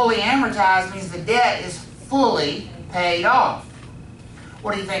 So fully amortized means the debt is fully paid off.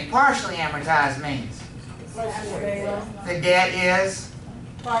 What do you think partially amortized means? The debt is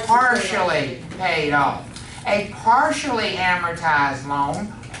partially paid off. A partially amortized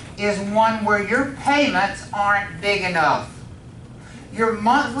loan is one where your payments aren't big enough. Your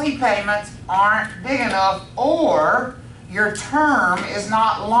monthly payments aren't big enough, or your term is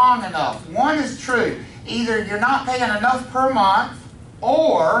not long enough. One is true. Either you're not paying enough per month,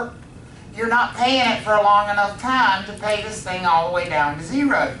 or you're not paying it for a long enough time to pay this thing all the way down to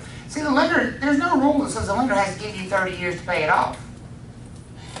zero. See, the lender, there's no rule that says the lender has to give you 30 years to pay it off.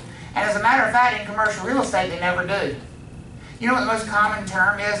 And as a matter of fact, in commercial real estate, they never do. You know what the most common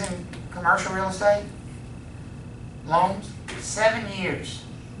term is in commercial real estate? Loans? 7 years.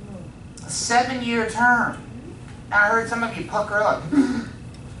 A 7-year term. Now, I heard some of you pucker up.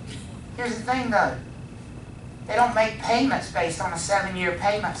 Here's the thing, though. They don't make payments based on a 7-year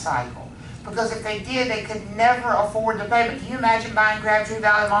payment cycle. Because if they did, they could never afford the payment. Can you imagine buying Crabtree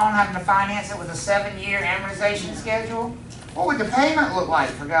Valley Loan, having to finance it with a 7-year amortization schedule? What would the payment look like,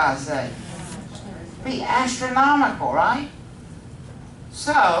 for God's sake? It'd be astronomical, right?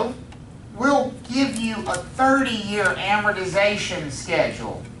 So, we'll give you a 30-year amortization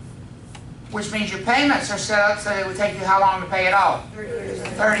schedule, which means your payments are set up so it would take you how long to pay it off?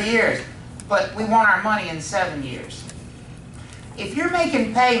 30 years. But we want our money in 7 years. If you're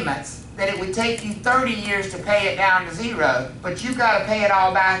making payments that it would take you 30 years to pay it down to zero, but you've got to pay it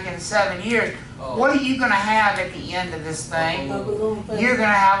all back in 7 years, what are you going to have at the end of this thing? You're going to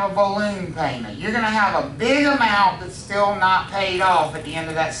have a balloon payment. You're going to have a big amount that's still not paid off at the end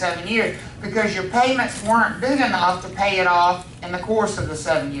of that 7 years because your payments weren't big enough to pay it off in the course of the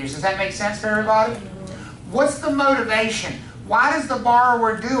 7 years. Does that make sense to everybody? What's the motivation? Why does the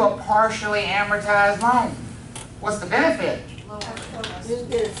borrower do a partially amortized loan? What's the benefit? You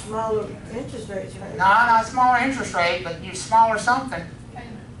get a smaller interest rate, right? No, not a smaller interest rate, but you smaller something.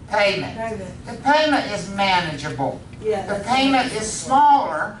 Payment. The payment is manageable. Yeah, the payment is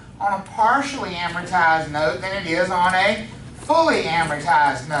smaller on a partially amortized note than it is on a fully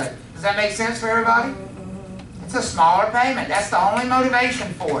amortized note. Does that make sense for everybody? It's a smaller payment. That's the only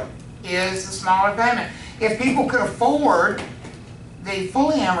motivation for it, is the smaller payment. If people could afford the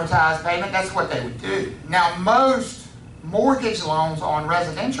fully amortized payment, that's what they would do. Now, most mortgage loans on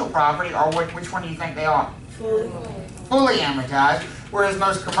residential property are which one do you think they are? Fully amortized, whereas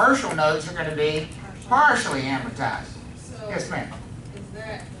most commercial notes are going to be partially amortized. So, Yes, ma'am. is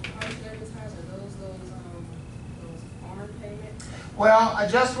that partially advertised, or those arm payments? Well,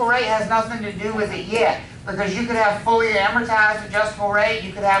 adjustable rate has nothing to do with it yet, because you could have fully amortized adjustable rate,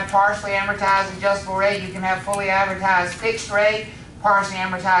 you could have partially amortized adjustable rate, you can have fully amortized fixed rate, partially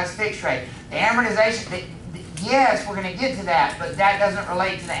amortized fixed rate. The amortization, yes, we're going to get to that, but that doesn't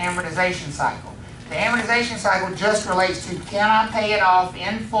relate to the amortization cycle. The amortization cycle just relates to, can I pay it off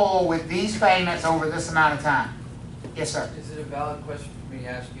in full with these payments over this amount of time? Yes, sir. Is it a valid question for me to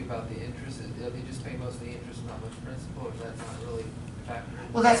ask you about the interest? Are they just pay most of the interest, not much principal, or is that not really a factor?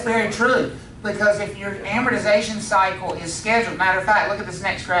 Well, that's very true, because if your amortization cycle is scheduled, matter of fact, look at this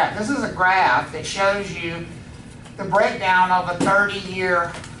next graph. This is a graph that shows you the breakdown of a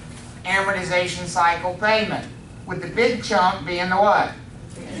 30-year amortization cycle payment, with the big chunk being the what?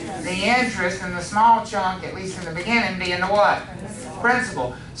 The interest, and the small chunk, at least in the beginning, being the what?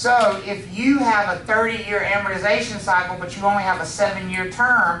 Principal. So if you have a 30-year amortization cycle, but you only have a 7-year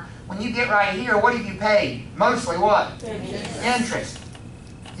term, when you get right here, what have you paid? Mostly what? Interest.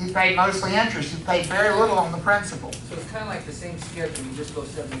 You paid mostly interest. You paid very little on the principal. So it's kind of like the same schedule, you just go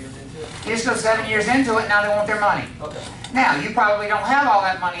 7 years into it? You just go 7 years into it, now they want their money. Okay. Now, you probably don't have all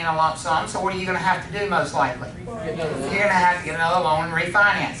that money in a lump sum, so what are you going to have to do most likely? Get another You're one. going to have to get another loan and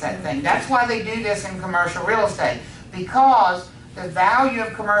refinance that thing. That's why they do this in commercial real estate, because the value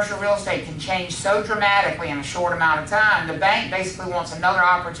of commercial real estate can change so dramatically in a short amount of time. The bank basically wants another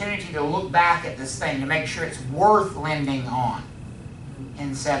opportunity to look back at this thing to make sure it's worth lending on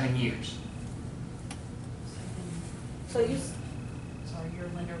in 7 years. So you, So your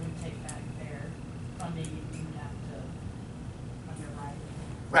lender would take back their funding if you have to underwrite.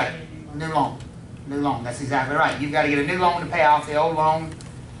 Right, new loan. New loan, that's exactly right. You've got to get a new loan to pay off the old loan,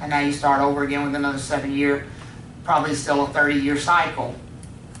 and now you start over again with another 7-year, probably still a 30-year cycle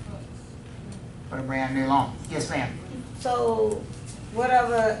for a brand new loan. Yes, ma'am. so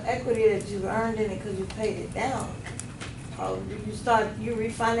whatever equity that you earned in it because you paid it down, or you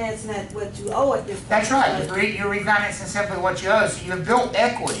refinancing at what you owe at this point? That's right. You're refinancing simply what you owe, so you've built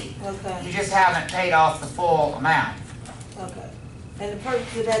equity. Okay, You just haven't paid off the full amount. okay. And the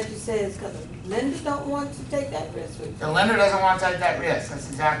purpose of that, you say, is because the lenders don't want to take that risk with you? The lender doesn't want to take that risk. That's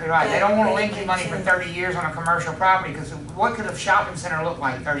exactly right. They don't want to lend you money for 30 years on a commercial property, because what could a shopping center look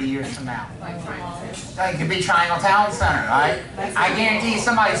like 30 years from now? It could be Triangle Town Center, right? I guarantee you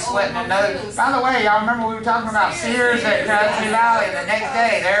somebody's sweating a note. By the way, y'all remember we were talking about Sears at Country Valley, and the next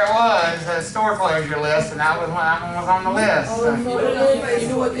day, there it was, a store closure list, and that was on the list. You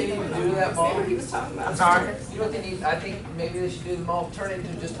know what they need to do to that mall? I'm sorry? You know what they need? I think maybe they should do the mall, turn it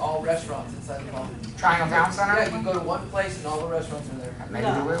into just all restaurants inside the mall. Triangle Town Center? Yeah, you go to one place and all the restaurants are there. Maybe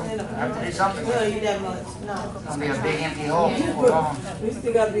we will. No, Have to do something. we don't need that much, no. It's gonna be a big empty hole. Hold on. We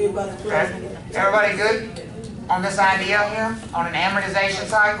still gotta be about the Okay. Everybody good on this idea here, on an amortization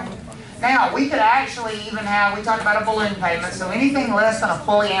cycle? Now, we could actually even have, we talked about a balloon payment, so anything less than a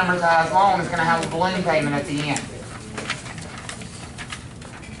fully amortized loan is going to have a balloon payment at the end.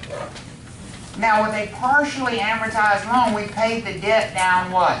 Now, with a partially amortized loan, we paid the debt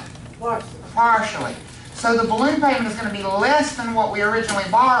down what? Partially. So the balloon payment is going to be less than what we originally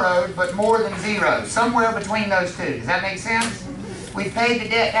borrowed, but more than zero, somewhere between those two. Does that make sense? We paid the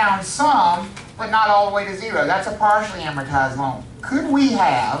debt down some, but not all the way to zero. That's a partially amortized loan. Could we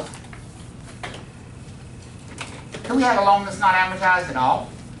have a loan that's not amortized at all?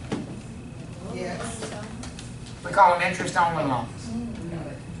 Yes. We call them interest-only loans.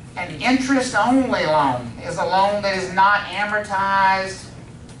 An interest-only loan is a loan that is not amortized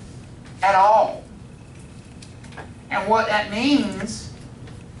at all. And what that means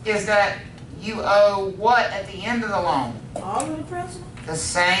is that you owe what at the end of the loan? All of the principal? The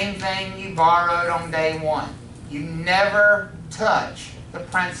same thing you borrowed on day one. You never touch the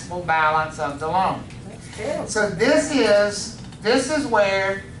principal balance of the loan. So this is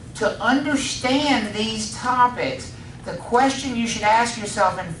where, to understand these topics, the question you should ask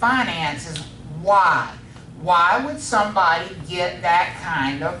yourself in finance is why? Why would somebody get that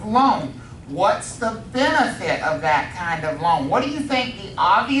kind of loan? What's the benefit of that kind of loan? What do you think the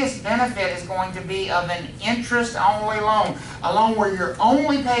obvious benefit is going to be of an interest-only loan? A loan where you're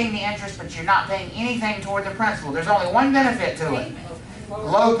only paying the interest, but you're not paying anything toward the principal. There's only one benefit to it.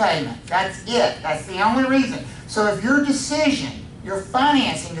 Low payment. That's it. That's the only reason. So if your decision, your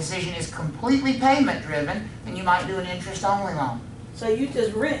financing decision is completely payment-driven, then you might do an interest-only loan. So you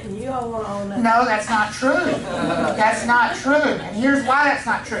just renting, you don't want to own that? No, that's not true. That's not true. And here's why that's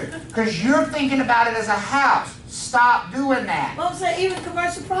not true. Because you're thinking about it as a house. Stop doing that. Well, I'm saying even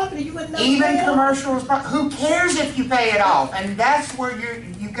commercial property, you wouldn't know. Even commercial, who cares if you pay it off? And that's where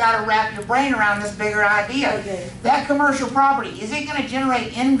you got to wrap your brain around this bigger idea. Okay. That commercial property, is it going to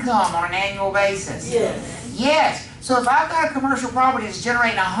generate income on an annual basis? Yes. Yes. So if I've got a commercial property that's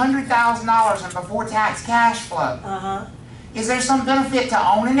generating $100,000 in before tax cash flow, is there some benefit to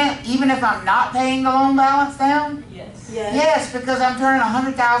owning it, even if I'm not paying the loan balance down? Yes. Yes. Yes, because I'm turning a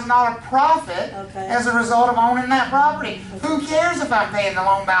 $100,000 profit as a result of owning that property. Who cares if I'm paying the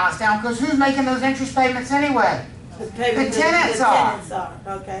loan balance down? Because who's making those interest payments anyway? The tenants are.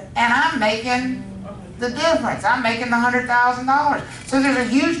 Okay. And I'm making the difference. I'm making the $100,000. So there's a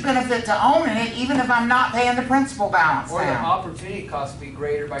huge benefit to owning it, even if I'm not paying the principal balance Or the down. opportunity cost would be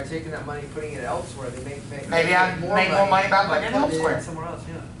greater by taking that money and putting it elsewhere. They Maybe I make more money by putting it elsewhere. Somewhere else,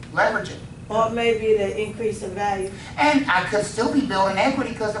 yeah. Leverage it. Or maybe the increase in value. And I could still be building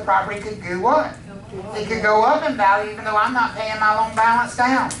equity because the property could do what? It could go up in value even though I'm not paying my loan balance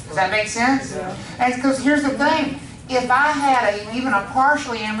down. Does that make sense? Yeah. And because here's the thing. If I had even a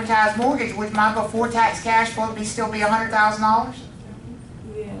partially amortized mortgage, would my before tax cash flow still be $100,000?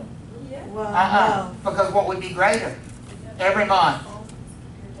 Yeah. Well, Because what would be greater every month?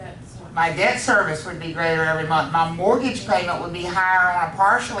 My debt service would be greater every month. My mortgage payment would be higher on a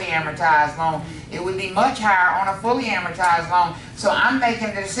partially amortized loan. It would be much higher on a fully amortized loan. So I'm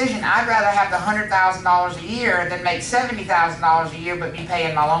making the decision, I'd rather have the $100,000 a year than make $70,000 a year but be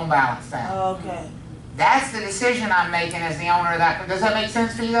paying my loan balance down. Okay. That's the decision I'm making as the owner of that. Does that make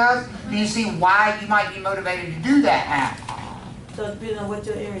sense to you guys? Do you see why you might be motivated to do that now? So it depends on what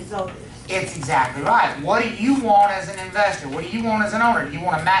your end result is. It's exactly right. What do you want as an investor? What do you want as an owner? Do you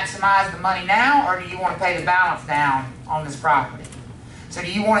want to maximize the money now, or do you want to pay the balance down on this property? So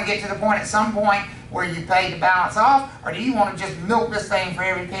do you want to get to the point at some point where you pay the balance off, or do you want to just milk this thing for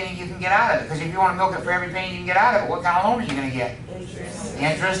every penny you can get out of it? Because if you want to milk it for every penny you can get out of it, what kind of loan are you going to get? Interest.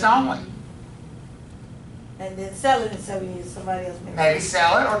 Interest only. And then sell it in 7 years, somebody else may. Maybe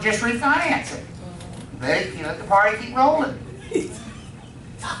sell it or just refinance it. Let the party keep rolling.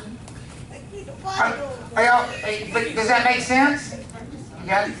 But does that make sense? You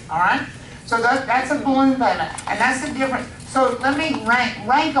got it? All right? So that's a balloon payment. And that's the difference. So let me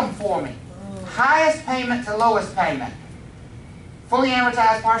rank them for me. Highest payment to lowest payment. Fully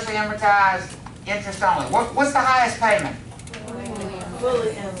amortized, partially amortized, interest only. What's the highest payment?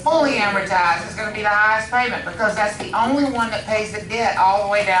 Fully amortized is going to be the highest payment because that's the only one that pays the debt all the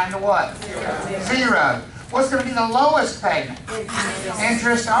way down to what? Zero. What's going to be the lowest payment?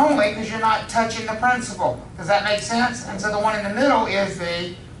 Interest only, because you're not touching the principal. Does that make sense? And so the one in the middle is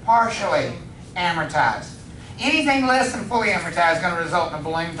the partially amortized. Anything less than fully amortized is going to result in a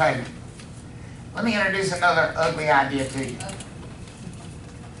balloon payment. Let me introduce another ugly idea to you.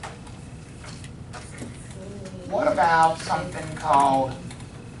 What about something called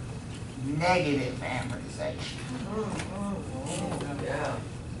negative amortization? Yeah.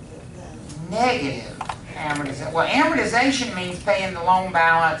 Negative amortization. Well, amortization means paying the loan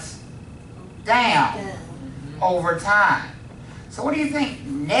balance down over time. So what do you think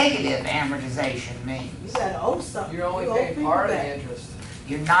negative amortization means? You gotta owe something. You're only paying part of the interest.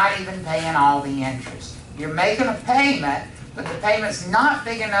 You're not even paying all the interest. You're making a payment, but the payment's not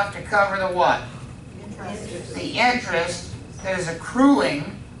big enough to cover the what? The interest that is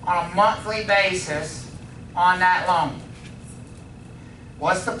accruing on a monthly basis on that loan.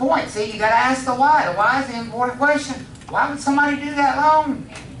 What's the point? See, you got to ask the why. The why is the important question. Why would somebody do that loan?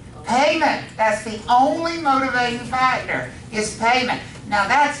 Payment. That's the only motivating factor is payment. Now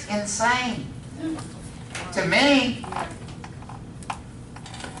that's insane. To me,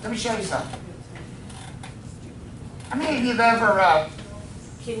 let me show you something. How many of you have ever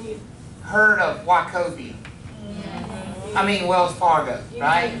heard of Wachovia? I mean Wells Fargo,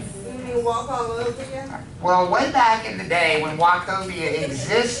 right? You mean walk all over again? Well, way back in the day when Wachovia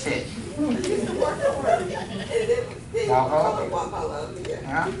existed, Walk all over again.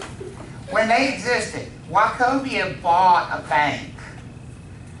 yeah, when they existed, Wachovia bought a bank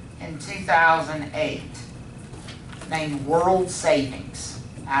in 2008 named World Savings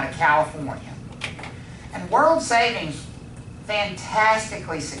out of California. And World Savings,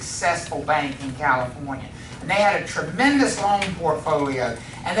 fantastically successful bank in California. And they had a tremendous loan portfolio.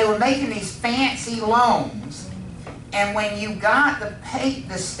 And they were making these fancy loans. And when you got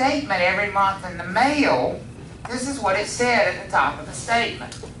the statement every month in the mail, this is what it said at the top of the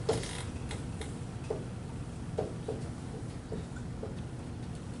statement.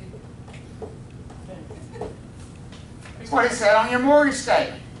 That's what it said on your mortgage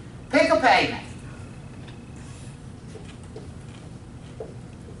statement. Pick a payment.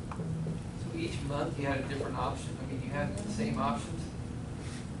 So each month you had a different option? I mean, you had the same options?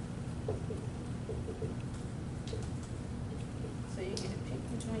 So you get to pick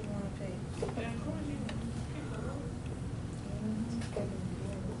which one you wanna pay.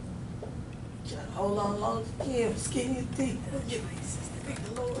 Hold on long as you can, skin your teeth. Thank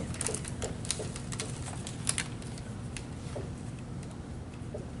the Lord.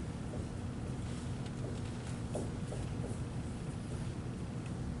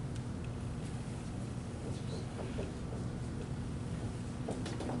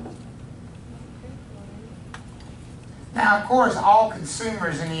 Now, of course, all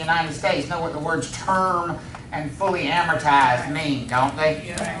consumers in the United States know what the words term and fully amortized mean, don't they?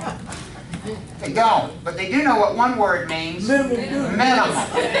 Yeah. They don't, but they do know what one word means. Minimum.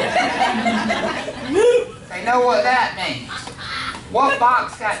 They know what that means. What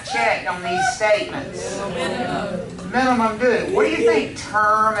box got checked on these statements? Minimum due. What do you think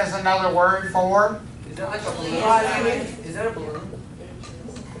term is another word for? Is that like a balloon? Is that a balloon?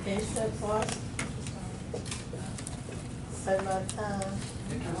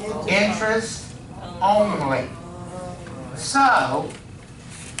 Interest only. So,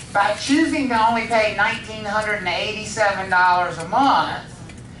 by choosing to only pay $1,987 a month,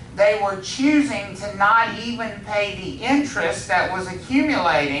 they were choosing to not even pay the interest that was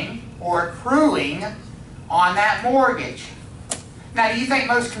accumulating or accruing on that mortgage. Now, do you think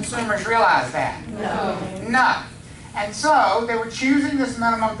most consumers realize that? No. No. And so, they were choosing this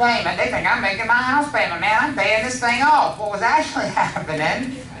minimum payment. They think, I'm making my house payment, man, I'm paying this thing off. What was actually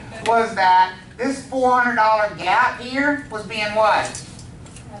happening was that this $400 gap here was being what?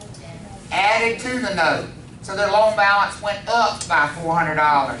 Added to the note. So their loan balance went up by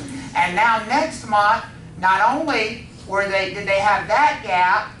 $400. And now next month, not only did they have that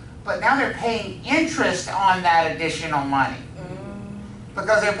gap, but now they're paying interest on that additional money.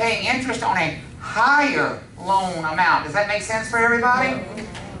 Because they're paying interest on a higher loan amount. Does that make sense for everybody?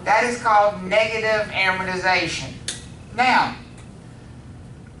 That is called negative amortization. Now,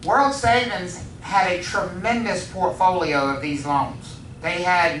 World Savings had a tremendous portfolio of these loans. They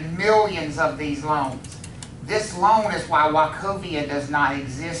had millions of these loans. This loan is why Wachovia does not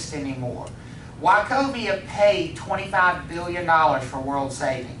exist anymore. Wachovia paid $25 billion for World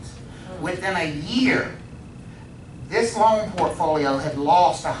Savings. Within a year, this loan portfolio had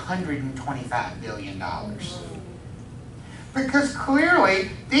lost $125 billion. Because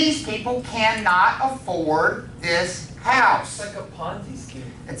clearly, these people cannot afford this house. It's like a Ponzi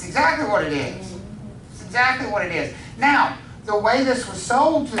scheme. It's exactly what it is. It's exactly what it is. Now, the way this was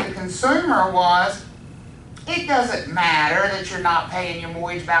sold to the consumer was, it doesn't matter that you're not paying your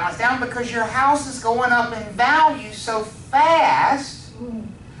mortgage balance down because your house is going up in value so fast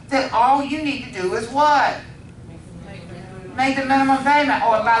that all you need to do is what? Make the minimum payment.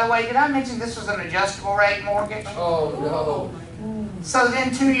 Oh, and by the way, did I mention this was an adjustable rate mortgage? Oh, no. So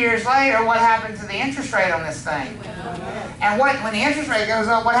then 2 years later, what happened to the interest rate on this thing? And when the interest rate goes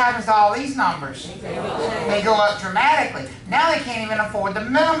up, what happens to all these numbers? They go up dramatically. Now they can't even afford the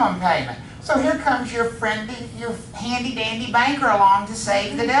minimum payment. So here comes your handy-dandy banker along to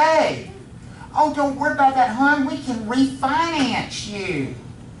save the day. Oh, don't worry about that, hon. We can refinance you.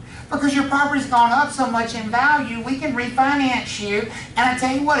 Because your property's gone up so much in value, we can refinance you. And I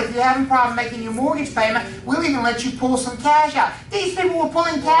tell you what, if you're having a problem making your mortgage payment, we'll even let you pull some cash out. These people were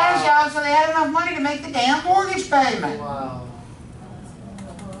pulling cash out so they had enough money to make the damn mortgage payment. Wow.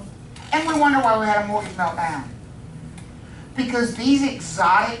 And we wonder why we had a mortgage meltdown. Because these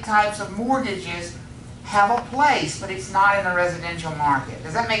exotic types of mortgages have a place, but it's not in the residential market.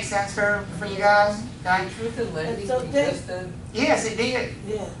 Does that make sense for you guys? Done? Truth in lending So exist then? Yes, it did.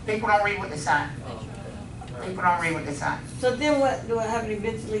 Yeah. People don't read what they sign. People don't read what they sign. So then what happened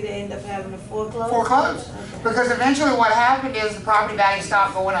eventually? They end up having to foreclose? Foreclose. Because eventually what happened is the property value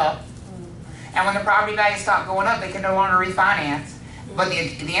stopped going up. And when the property value stopped going up, they can no longer refinance. But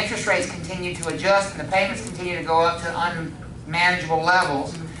the interest rates continue to adjust and the payments continue to go up to unmanageable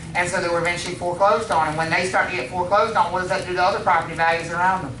levels. And so they were eventually foreclosed on. And when they start to get foreclosed on, what does that do to other property values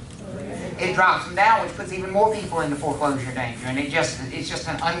around them? It drops them down, which puts even more people into foreclosure danger. And it's just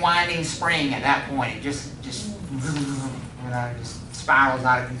an unwinding spring at that point. It just spirals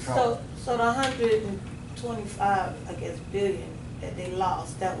out of control. So the 125, I guess, billion that they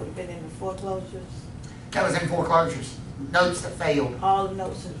lost, that would have been in the foreclosures? That was in foreclosures. Notes that failed. All the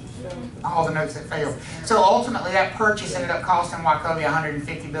notes that All the notes that failed. So ultimately that purchase ended up costing Wachovia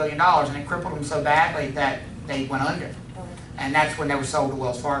 $150 billion, and it crippled them so badly that they went under. And that's when they were sold to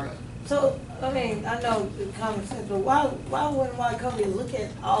Wells Fargo. So, I mean, I know the common sense, but why wouldn't Wachovia look at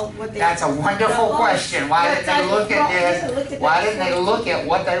all what they? That's a wonderful question. Why didn't they look at this? Why didn't they look at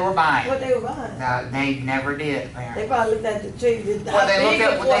what they were buying? What they were buying? No, they never did, They apparently. probably looked at the trees. Well, they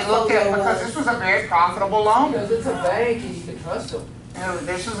looked at because this was a very profitable loan. Because it's a bank and you can trust them. No,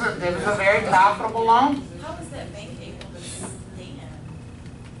 this was a very profitable loan. How was that bank able to stand?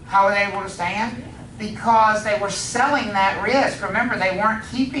 How were they able to stand? Because they were selling that risk. Remember, they weren't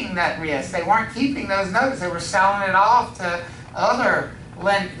keeping that risk. They weren't keeping those notes. They were selling it off to other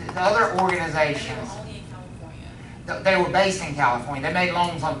organizations. Only in California. They were based in California. They made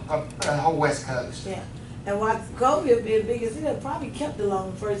loans on the whole West Coast. Yeah, and Wachovia being big as they probably kept the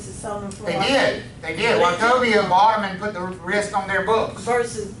loan versus selling them from. They did. They did. Wachovia bought them and put the risk on their books.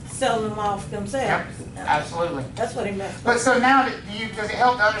 Versus selling them off themselves. Yep, absolutely. That's what he meant. But so now, does it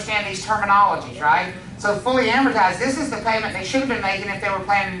help to understand these terminologies, right? So fully amortized, this is the payment they should have been making if they were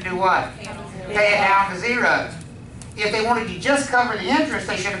planning to do what? Pay it down to zero. If they wanted to just cover the interest,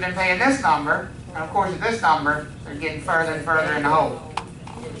 they should have been paying this number. And of course, at this number, they're getting further and further in the hole.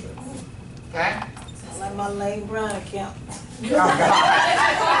 Okay? Like my Lane Brown account. Oh,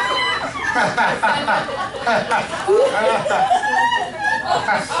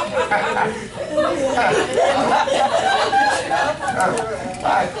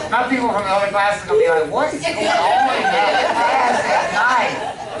 My people from the other classes are going to be like, what is going on in that class at night?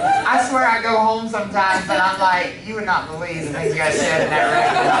 I swear I go home sometimes and I'm like, you would not believe the things you guys said in that room.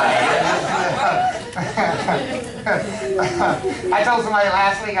 I told somebody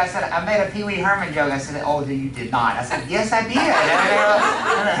last week, I said, I made a Pee Wee Herman joke. I said, oh, you did not. I said, yes, I did.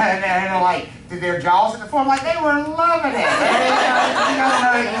 And they're like, did their jaws hit the floor? I'm like, they were loving it. You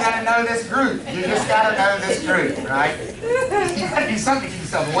gotta know this group. You just gotta know this group, right? You gotta do something to keep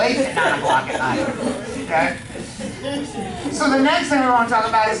yourself awake at 9 o'clock at night. Okay? So the next thing we want to talk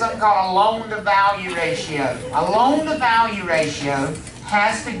about is something called a loan-to-value ratio. A loan-to-value ratio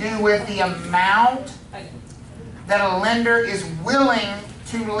has to do with the amount that a lender is willing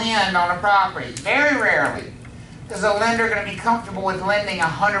to lend on a property. Very rarely is a lender going to be comfortable with lending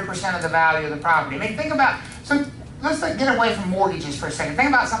 100% of the value of the property. I mean, think about, so let's get away from mortgages for a second. Think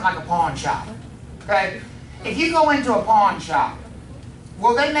about something like a pawn shop. Okay? If you go into a pawn shop,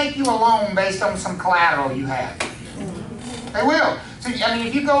 will they make you a loan based on some collateral you have? They will. So, I mean,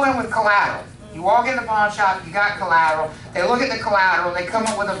 if you go in with collateral, you walk in the pawn shop, you got collateral, they look at the collateral, they come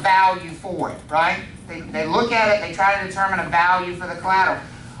up with a value for it, right? They look at it, they try to determine a value for the collateral.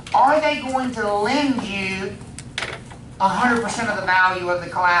 Are they going to lend you 100% of the value of the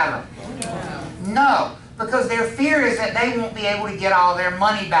collateral? No, because their fear is that they won't be able to get all their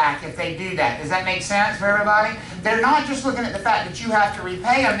money back if they do that. Does that make sense for everybody? They're not just looking at the fact that you have to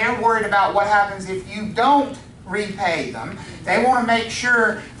repay them, they're worried about what happens if you don't repay them. They want to make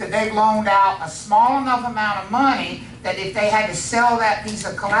sure that they've loaned out a small enough amount of money that if they had to sell that piece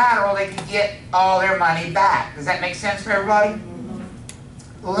of collateral, they could get all their money back. Does that make sense for everybody?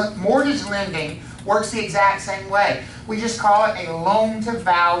 Mortgage lending works the exact same way. We just call it a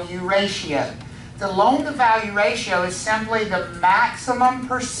loan-to-value ratio. The loan-to-value ratio is simply the maximum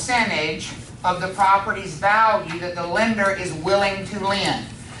percentage of the property's value that the lender is willing to lend.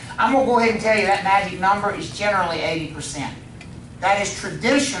 I'm going to go ahead and tell you that magic number is generally 80%. That has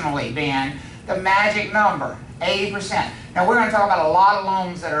traditionally been the magic number, 80%. Now we're going to talk about a lot of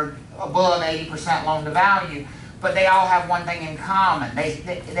loans that are above 80% loan to value, but they all have one thing in common.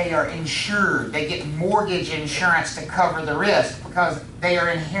 They are insured. They get mortgage insurance to cover the risk because they are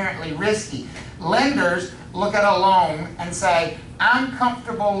inherently risky. Lenders look at a loan and say, I'm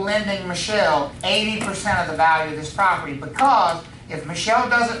comfortable lending Michelle 80% of the value of this property because if Michelle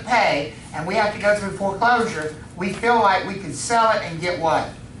doesn't pay and we have to go through foreclosure, we feel like we could sell it and get what?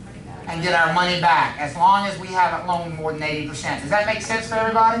 And get our money back as long as we haven't loaned more than 80%. Does that make sense for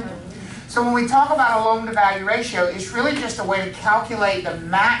everybody? So when we talk about a loan-to-value ratio, it's really just a way to calculate the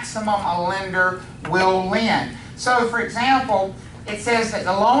maximum a lender will lend. So for example, it says that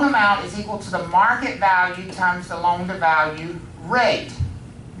the loan amount is equal to the market value times the loan-to-value rate.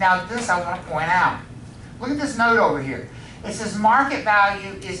 Now this I want to point out. Look at this note over here. It says market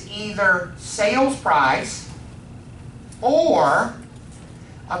value is either sales price or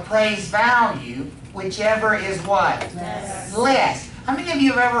appraised value, whichever is what? Less. How many of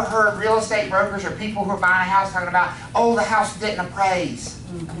you have ever heard real estate brokers or people who are buying a house talking about, oh, the house didn't appraise?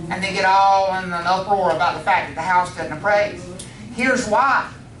 And they get all in an uproar about the fact that the house didn't appraise. Here's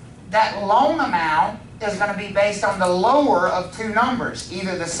why. That loan amount is going to be based on the lower of two numbers,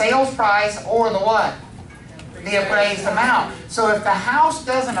 either the sales price or the what? the appraised amount. So if the house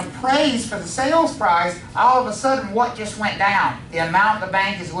doesn't appraise for the sales price, all of a sudden what just went down? The amount the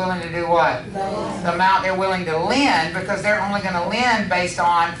bank is willing to do what? The amount they're willing to lend, because they're only going to lend based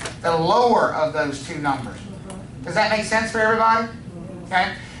on the lower of those two numbers. Does that make sense for everybody?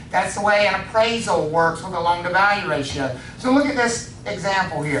 Okay? That's the way an appraisal works with a loan-to-value ratio. So look at this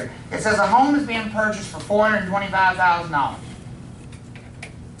example here. It says a home is being purchased for $425,000.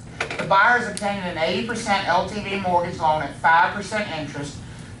 The buyer is obtaining an 80% LTV mortgage loan at 5% interest,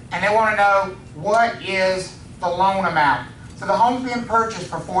 and they want to know what is the loan amount. So the home's being purchased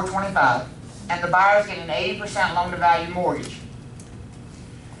for $425,000, and the buyer's getting an 80% loan-to-value mortgage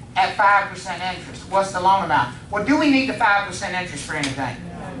at 5% interest. What's the loan amount? Well, do we need the 5% interest for anything?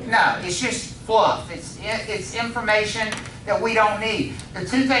 No, it's just fluff. It's information that we don't need. The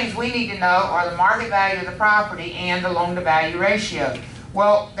two things we need to know are the market value of the property and the loan-to-value ratio.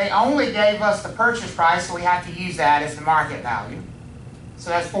 Well, they only gave us the purchase price, so we have to use that as the market value. So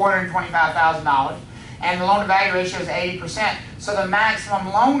that's $425,000. And the loan-to-value ratio is 80%. So the maximum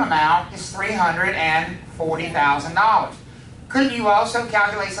loan amount is $340,000. Couldn't you also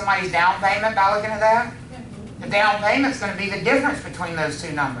calculate somebody's down payment by looking at that? The down payment's going to be the difference between those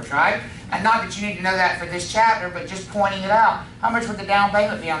two numbers, right? And not that you need to know that for this chapter, but just pointing it out. How much would the down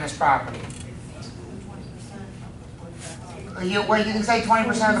payment be on this property? Well, you can say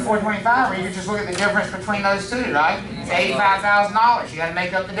 20% of the $425,000, or you can just look at the difference between those two, right? It's $85,000. You got to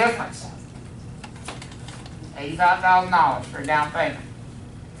make up the difference. $85,000 for a down payment.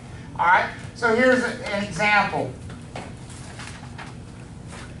 All right. So here's an example.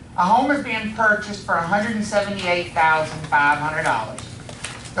 A home is being purchased for $178,500.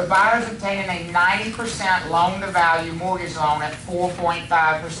 The buyer is obtaining a 90% loan-to-value mortgage loan at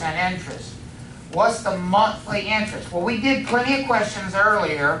 4.5% interest. What's the monthly interest? Well, we did plenty of questions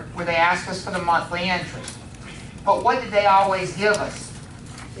earlier where they asked us for the monthly interest. But what did they always give us?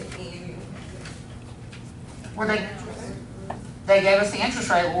 Well, they gave us the interest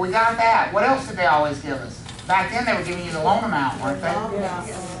rate. Well, we got that. What else did they always give us? Back then, they were giving you the loan amount, weren't they?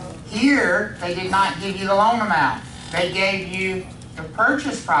 Here, they did not give you the loan amount. They gave you the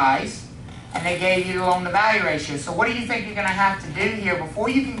purchase price, and they gave you the loan-to-value ratio. So what do you think you're going to have to do here? Before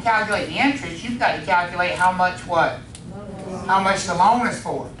you can calculate the interest, you've got to calculate how much what? How much the loan is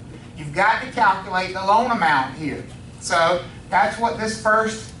for. You've got to calculate the loan amount here. So that's what this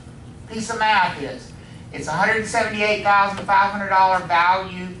first piece of math is. It's $178,500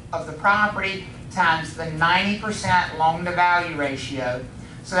 value of the property times the 90% loan-to-value ratio.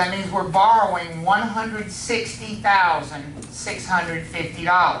 So that means we're borrowing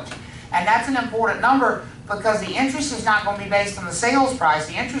 $160,650. And that's an important number because the interest is not going to be based on the sales price.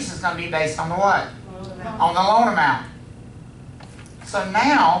 The interest is going to be based on the what? On the loan amount. So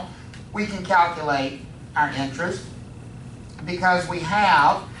now we can calculate our interest because we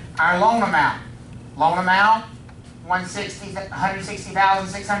have our loan amount. Loan amount,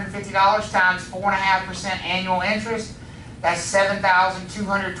 $160,650 times 4.5% annual interest. That's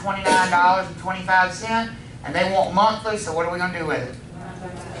 $7,229.25. And they want monthly, so what are we going to do with it?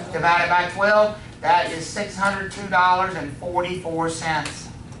 Divided by 12, that is $602.44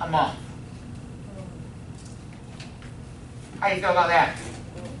 a month. How do you feel about that?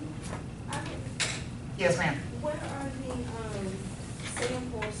 Yes, ma'am. What are the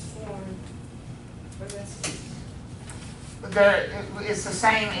samples for this? It's the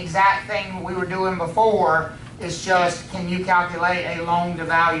same exact thing we were doing before. It's just, can you calculate a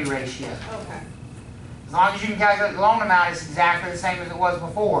loan-to-value ratio? Okay. As long as you can calculate the loan amount, it's exactly the same as it was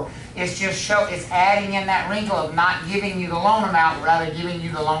before. It's just it's adding in that wrinkle of not giving you the loan amount, but rather giving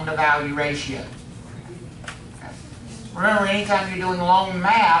you the loan-to-value ratio. Okay. Remember, anytime you're doing loan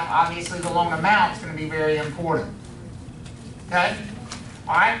math, obviously the loan amount is going to be very important. Okay?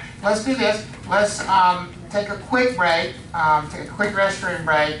 All right, let's do this. Let's take a quick break, take a quick restroom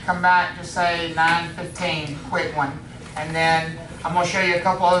break, come back to say 9:15, quick one, and then I'm going to show you a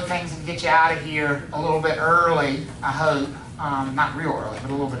couple other things and get you out of here a little bit early, I hope. Not real early, but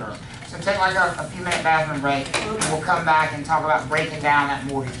a little bit early. So take like a few minute bathroom break, and we'll come back and talk about breaking down that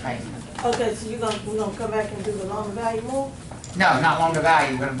mortgage payment. Okay, so we're gonna come back and do the loan value more? No, not loan to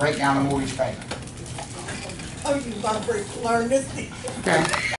value. We're going to break down the mortgage payment. Oh, you about to learn this thing? Okay.